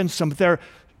rushing against them. They're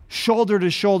shoulder to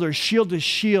shoulder, shield to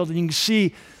shield, and you can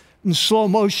see in slow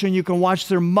motion, you can watch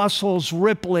their muscles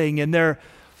rippling and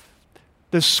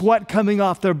the sweat coming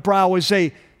off their brow as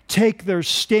they take their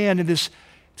stand, and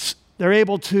they're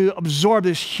able to absorb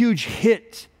this huge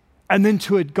hit and then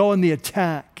to go in the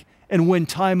attack and win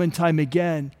time and time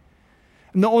again.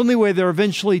 And the only way they're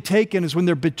eventually taken is when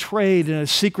they're betrayed and a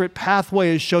secret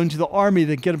pathway is shown to the army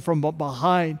that get them from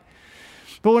behind.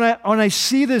 But when I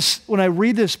see this, when I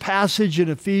read this passage in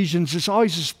Ephesians, it's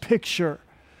always this picture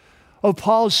of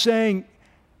Paul saying,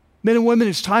 men and women,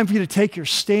 it's time for you to take your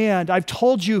stand. I've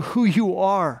told you who you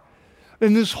are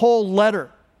in this whole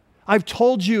letter. I've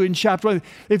told you in chapter 1,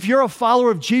 if you're a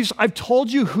follower of Jesus, I've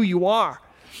told you who you are.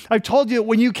 I've told you that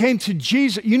when you came to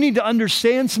Jesus, you need to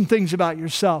understand some things about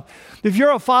yourself. If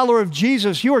you're a follower of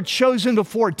Jesus, you are chosen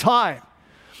before time.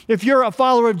 If you're a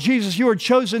follower of Jesus, you are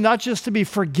chosen not just to be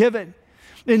forgiven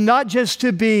and not just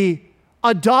to be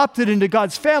adopted into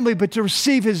God's family, but to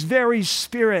receive His very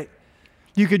Spirit.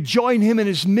 You could join Him in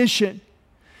His mission.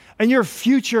 And your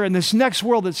future in this next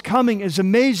world that's coming is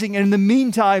amazing. And in the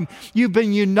meantime, you've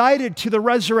been united to the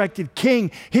resurrected King.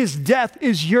 His death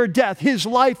is your death. His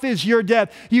life is your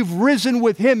death. You've risen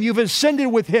with Him. You've ascended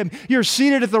with Him. You're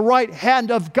seated at the right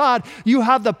hand of God. You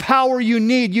have the power you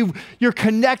need. You're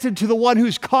connected to the one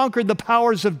who's conquered the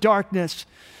powers of darkness.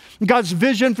 God's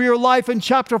vision for your life in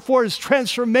chapter 4 is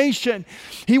transformation.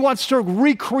 He wants to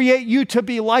recreate you to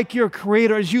be like your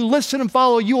Creator. As you listen and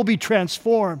follow, you will be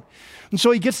transformed. And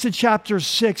so he gets to chapter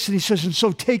 6 and he says, and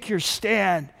so take your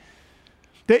stand.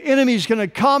 The enemy's going to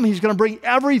come. He's going to bring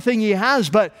everything he has,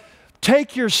 but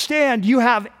take your stand. You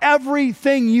have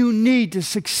everything you need to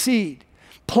succeed.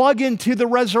 Plug into the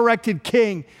resurrected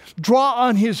King. Draw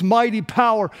on His mighty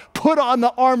power. Put on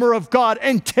the armor of God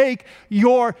and take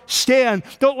your stand.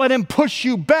 Don't let him push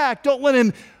you back.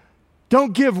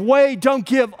 Don't give way. Don't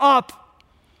give up.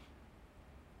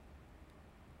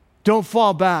 Don't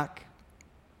fall back.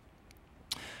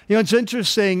 You know, it's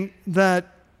interesting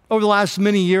that over the last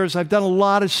many years, I've done a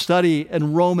lot of study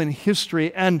in Roman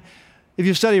history. And if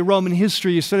you study Roman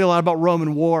history, you study a lot about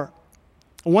Roman war.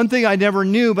 One thing I never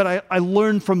knew, but I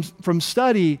learned from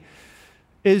study,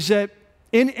 is that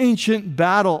in ancient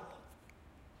battle,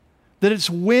 that it's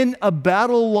when a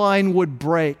battle line would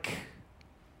break,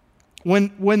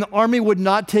 when the army would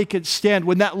not take its stand,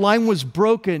 when that line was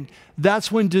broken,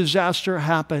 that's when disaster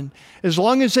happened. As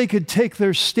long as they could take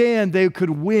their stand, they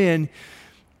could win.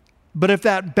 But if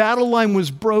that battle line was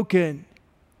broken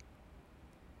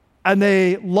and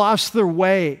they lost their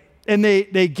way and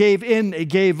they gave in, they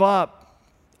gave up,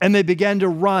 and they began to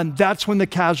run, that's when the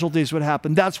casualties would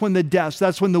happen. That's when the deaths,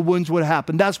 that's when the wounds would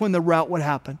happen. That's when the rout would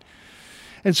happen.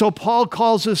 And so Paul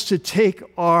calls us to take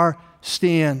our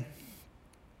stand.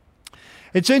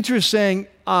 It's interesting,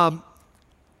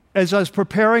 as I was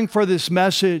preparing for this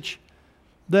message,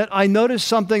 that I noticed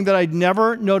something that I'd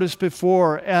never noticed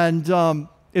before. And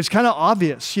it's kind of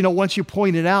obvious, once you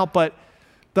point it out, but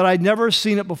that I'd never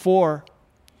seen it before.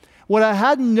 What I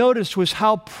hadn't noticed was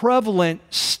how prevalent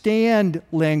stand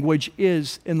language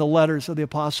is in the letters of the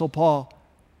Apostle Paul.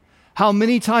 How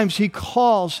many times he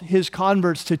calls his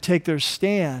converts to take their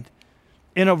stand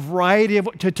in a variety of,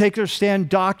 to take their stand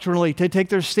doctrinally, to take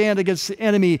their stand against the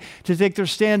enemy, to take their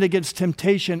stand against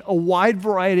temptation, a wide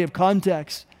variety of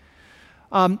contexts.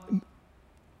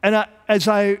 As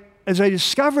I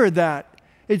discovered that,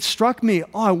 it struck me,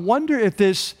 I wonder if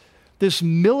this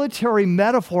military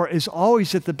metaphor is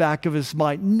always at the back of his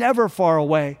mind, never far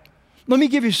away. Let me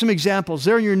give you some examples.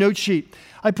 There in your note sheet,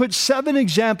 I put 7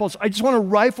 examples. I just want to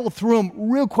rifle through them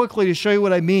real quickly to show you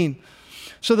what I mean.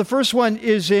 So the first one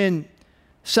is in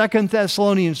 2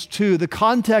 Thessalonians 2. The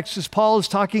context is Paul is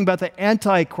talking about the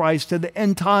Antichrist and the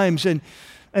end times and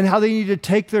how they need to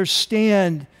take their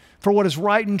stand for what is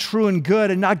right and true and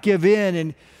good and not give in.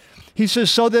 And he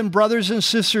says, so then, brothers and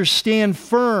sisters, stand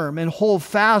firm and hold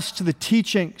fast to the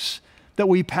teachings that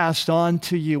we passed on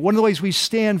to you. One of the ways we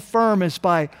stand firm is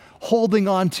by holding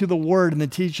on to the word and the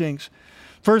teachings.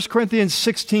 1 Corinthians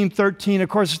 16:13, of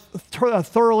course, a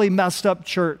thoroughly messed up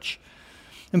church.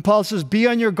 And Paul says, be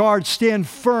on your guard, stand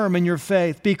firm in your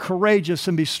faith, be courageous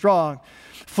and be strong.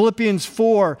 Philippians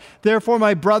 4, therefore,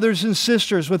 my brothers and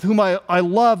sisters, with whom I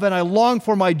love and I long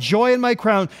for, my joy and my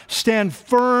crown, stand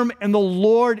firm in the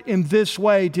Lord in this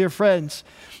way, dear friends.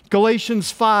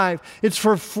 Galatians 5, it's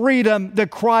for freedom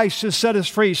that Christ has set us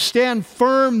free. Stand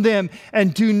firm then,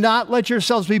 and do not let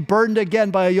yourselves be burdened again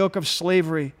by a yoke of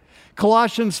slavery.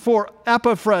 Colossians 4,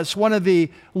 Epaphras, one of the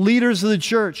leaders of the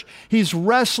church, he's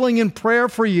wrestling in prayer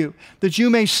for you, that you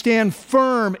may stand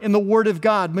firm in the word of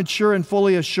God, mature and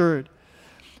fully assured.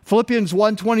 Philippians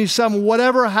 1:27,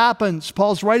 whatever happens,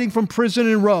 Paul's writing from prison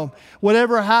in Rome,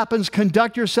 whatever happens,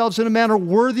 conduct yourselves in a manner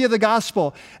worthy of the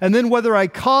gospel. And then whether I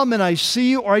come and I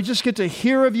see you or I just get to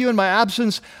hear of you in my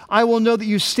absence, I will know that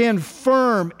you stand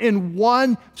firm in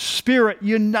one spirit,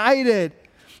 united,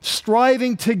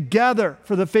 striving together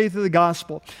for the faith of the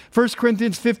gospel. 1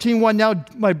 Corinthians 15:1, now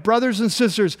my brothers and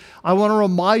sisters, I want to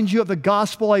remind you of the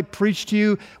gospel I preached to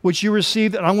you, which you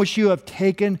received and on which you have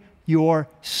taken your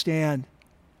stand.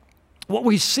 What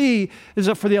we see is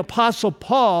that for the Apostle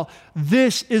Paul,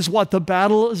 this is what the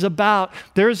battle is about.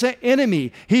 There's an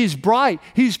enemy. He's bright.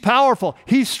 He's powerful.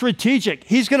 He's strategic.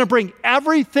 He's going to bring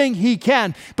everything he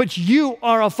can. But you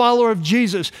are a follower of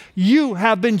Jesus. You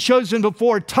have been chosen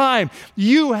before time.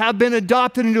 You have been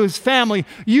adopted into his family.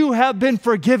 You have been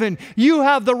forgiven. You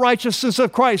have the righteousness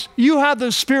of Christ. You have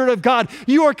the Spirit of God.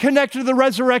 You are connected to the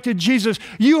resurrected Jesus.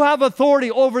 You have authority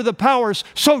over the powers.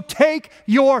 So take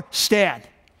your stand.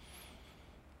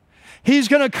 He's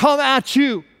going to come at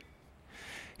you.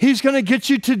 He's going to get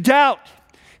you to doubt.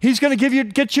 He's going to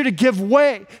get you to give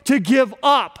way, to give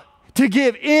up, to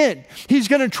give in. He's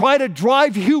going to try to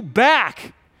drive you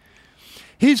back.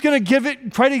 He's going to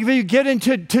try to get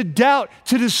into doubt,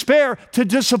 to despair, to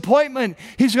disappointment.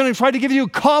 He's going to try to give you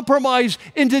compromise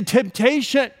into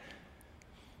temptation.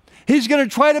 He's going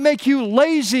to try to make you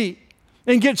lazy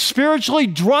and get spiritually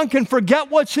drunk and forget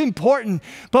what's important.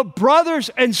 But brothers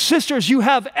and sisters, you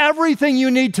have everything you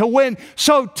need to win,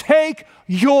 so take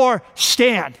your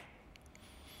stand.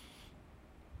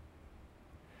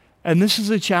 And this is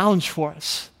a challenge for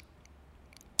us.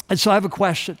 And so I have a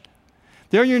question.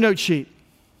 There in your note sheet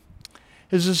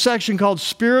is a section called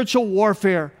Spiritual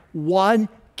Warfare, one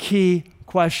key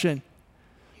question.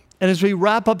 And as we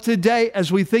wrap up today,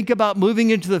 as we think about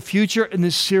moving into the future in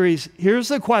this series, here's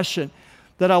the question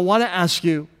that I want to ask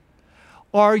you.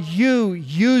 Are you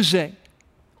using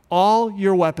all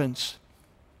your weapons?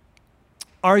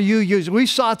 Are you using? We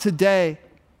saw today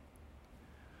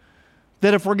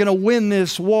that if we're going to win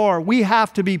this war, we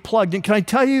have to be plugged in. Can I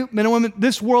tell you, men and women,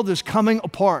 this world is coming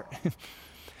apart.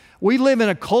 We live in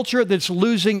a culture that's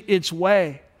losing its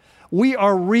way. We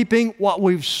are reaping what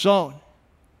we've sown.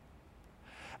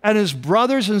 And as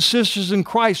brothers and sisters in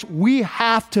Christ, we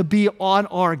have to be on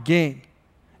our game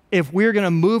if we're going to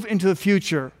move into the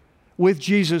future with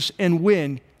Jesus and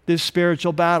win this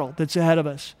spiritual battle that's ahead of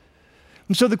us.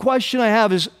 And so the question I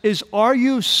have is are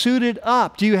you suited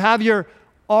up? Do you have your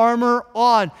armor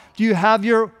on? Do you have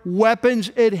your weapons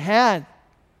at hand?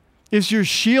 Is your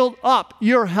shield up,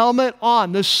 your helmet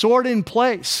on, the sword in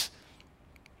place?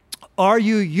 Are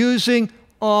you using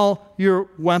all your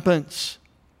weapons?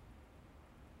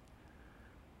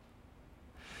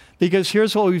 Because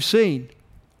here's what we've seen,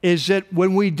 is that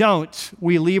when we don't,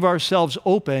 we leave ourselves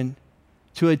open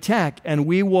to attack, and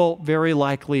we will very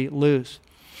likely lose.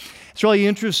 It's really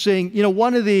interesting. You know,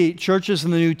 one of the churches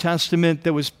in the New Testament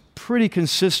that was pretty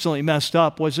consistently messed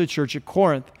up was the church at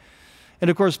Corinth. And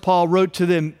of course, Paul wrote to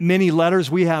them many letters.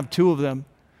 We have two of them.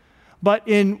 But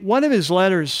in one of his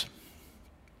letters,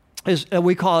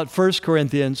 we call it 1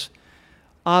 Corinthians,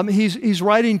 he's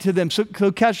writing to them. So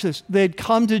catch this. They'd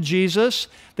come to Jesus.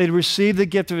 They'd received the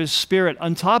gift of his Spirit.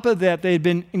 On top of that, they'd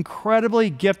been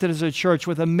incredibly gifted as a church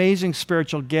with amazing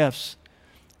spiritual gifts,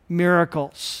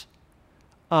 miracles,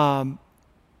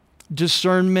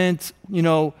 discernment,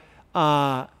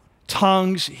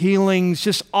 tongues, healings,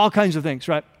 just all kinds of things,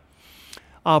 right?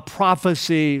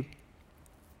 Prophecy.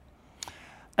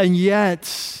 And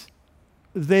yet,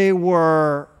 they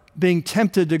were being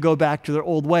tempted to go back to their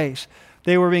old ways.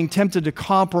 They were being tempted to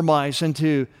compromise and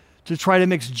to try to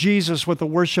mix Jesus with the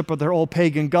worship of their old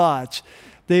pagan gods.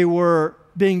 They were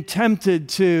being tempted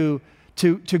to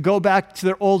go back to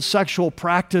their old sexual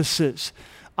practices.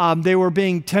 They were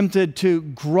being tempted to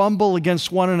grumble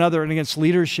against one another and against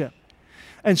leadership.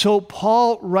 And so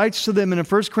Paul writes to them in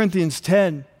 1 Corinthians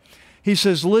 10. He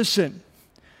says, listen,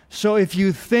 so if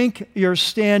you think you're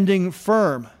standing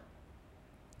firm,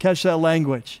 catch that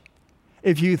language.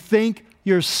 If you think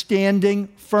you're standing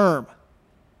firm,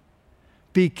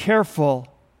 be careful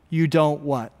you don't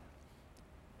what?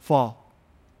 Fall.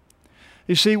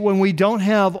 You see, when we don't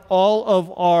have all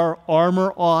of our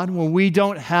armor on, when we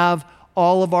don't have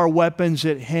all of our weapons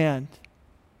at hand,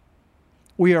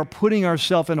 we are putting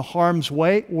ourselves in harm's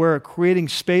way. We're creating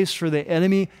space for the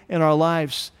enemy in our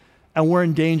lives, and we're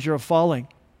in danger of falling.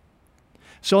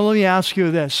 So let me ask you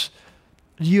this.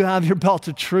 Do you have your belt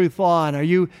of truth on? Are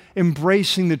you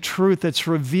embracing the truth that's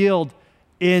revealed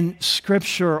in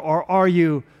Scripture, or are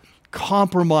you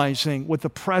compromising with the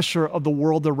pressure of the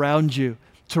world around you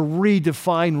to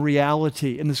redefine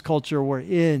reality in this culture we're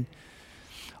in?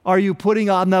 Are you putting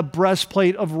on the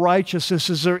breastplate of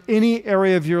righteousness? Is there any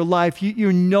area of your life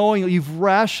you're knowing you've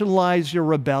rationalized your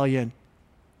rebellion?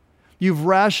 You've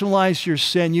rationalized your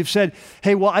sin. You've said,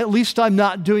 hey, well, at least I'm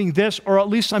not doing this, or at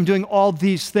least I'm doing all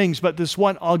these things, but this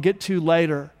one I'll get to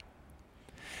later.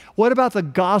 What about the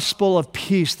gospel of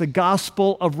peace, the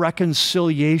gospel of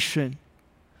reconciliation?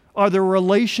 Are there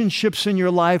relationships in your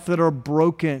life that are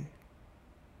broken,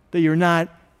 that you're not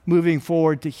moving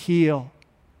forward to heal?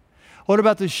 What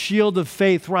about the shield of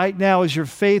faith right now? Is your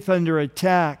faith under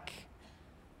attack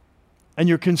and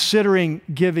you're considering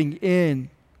giving in?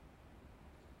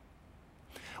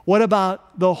 What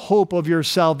about the hope of your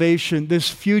salvation, this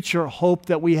future hope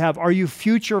that we have? Are you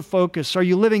future focused? Are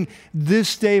you living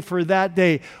this day for that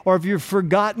day? Or have you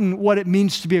forgotten what it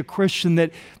means to be a Christian,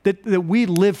 that we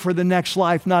live for the next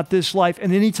life, not this life?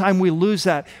 And anytime we lose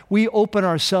that, we open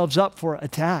ourselves up for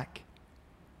attack.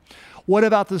 What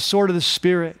about the sword of the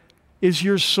Spirit? Is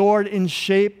your sword in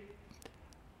shape?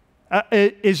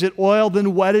 Is it oiled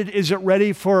and wetted? Is it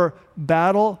ready for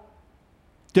battle?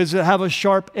 Does it have a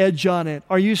sharp edge on it?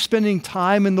 Are you spending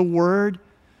time in the Word?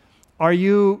 Are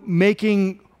you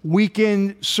making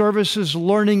weekend services,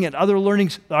 learning and other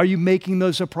learnings? Are you making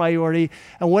those a priority?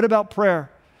 And what about prayer?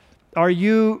 Are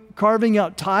you carving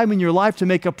out time in your life to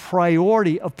make a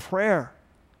priority of prayer,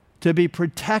 to be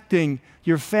protecting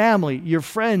your family, your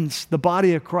friends, the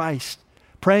body of Christ,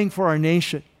 praying for our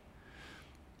nation?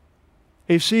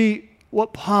 You see,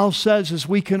 what Paul says is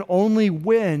we can only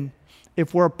win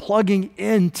if we're plugging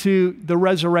into the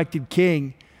resurrected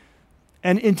King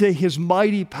and into his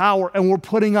mighty power, and we're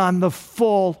putting on the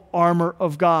full armor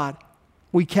of God.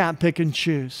 We can't pick and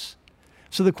choose.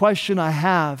 So the question I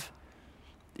have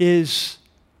is,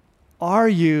 are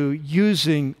you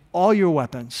using all your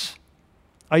weapons?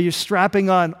 Are you strapping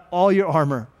on all your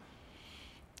armor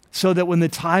so that when the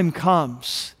time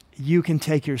comes, you can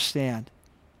take your stand?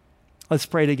 Let's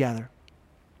pray together.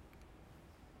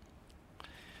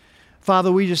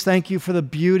 Father, we just thank you for the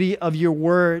beauty of your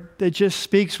word that just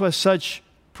speaks with such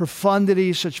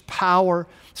profundity, such power,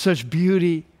 such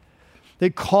beauty,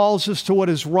 that calls us to what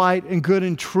is right and good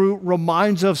and true,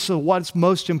 reminds us of what's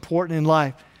most important in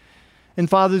life. And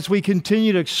Father, as we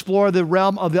continue to explore the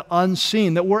realm of the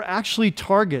unseen, that we're actually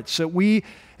targets, that we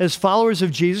as followers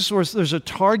of Jesus, there's a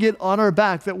target on our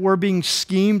back that we're being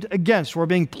schemed against, we're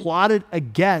being plotted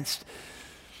against.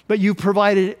 But you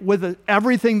provided with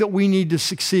everything that we need to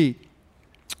succeed.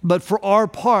 But for our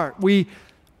part, we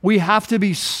have to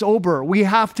be sober. We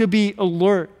have to be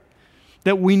alert,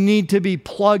 that we need to be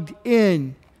plugged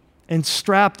in and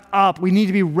strapped up. We need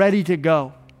to be ready to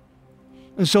go.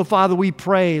 And so, Father, we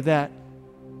pray that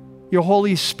your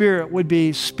Holy Spirit would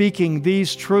be speaking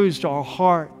these truths to our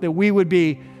heart, that we would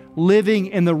be living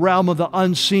in the realm of the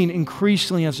unseen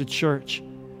increasingly as a church,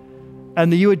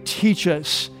 and that you would teach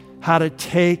us how to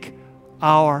take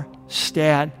our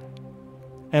stand.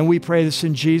 And we pray this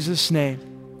in Jesus'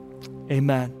 name.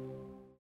 Amen.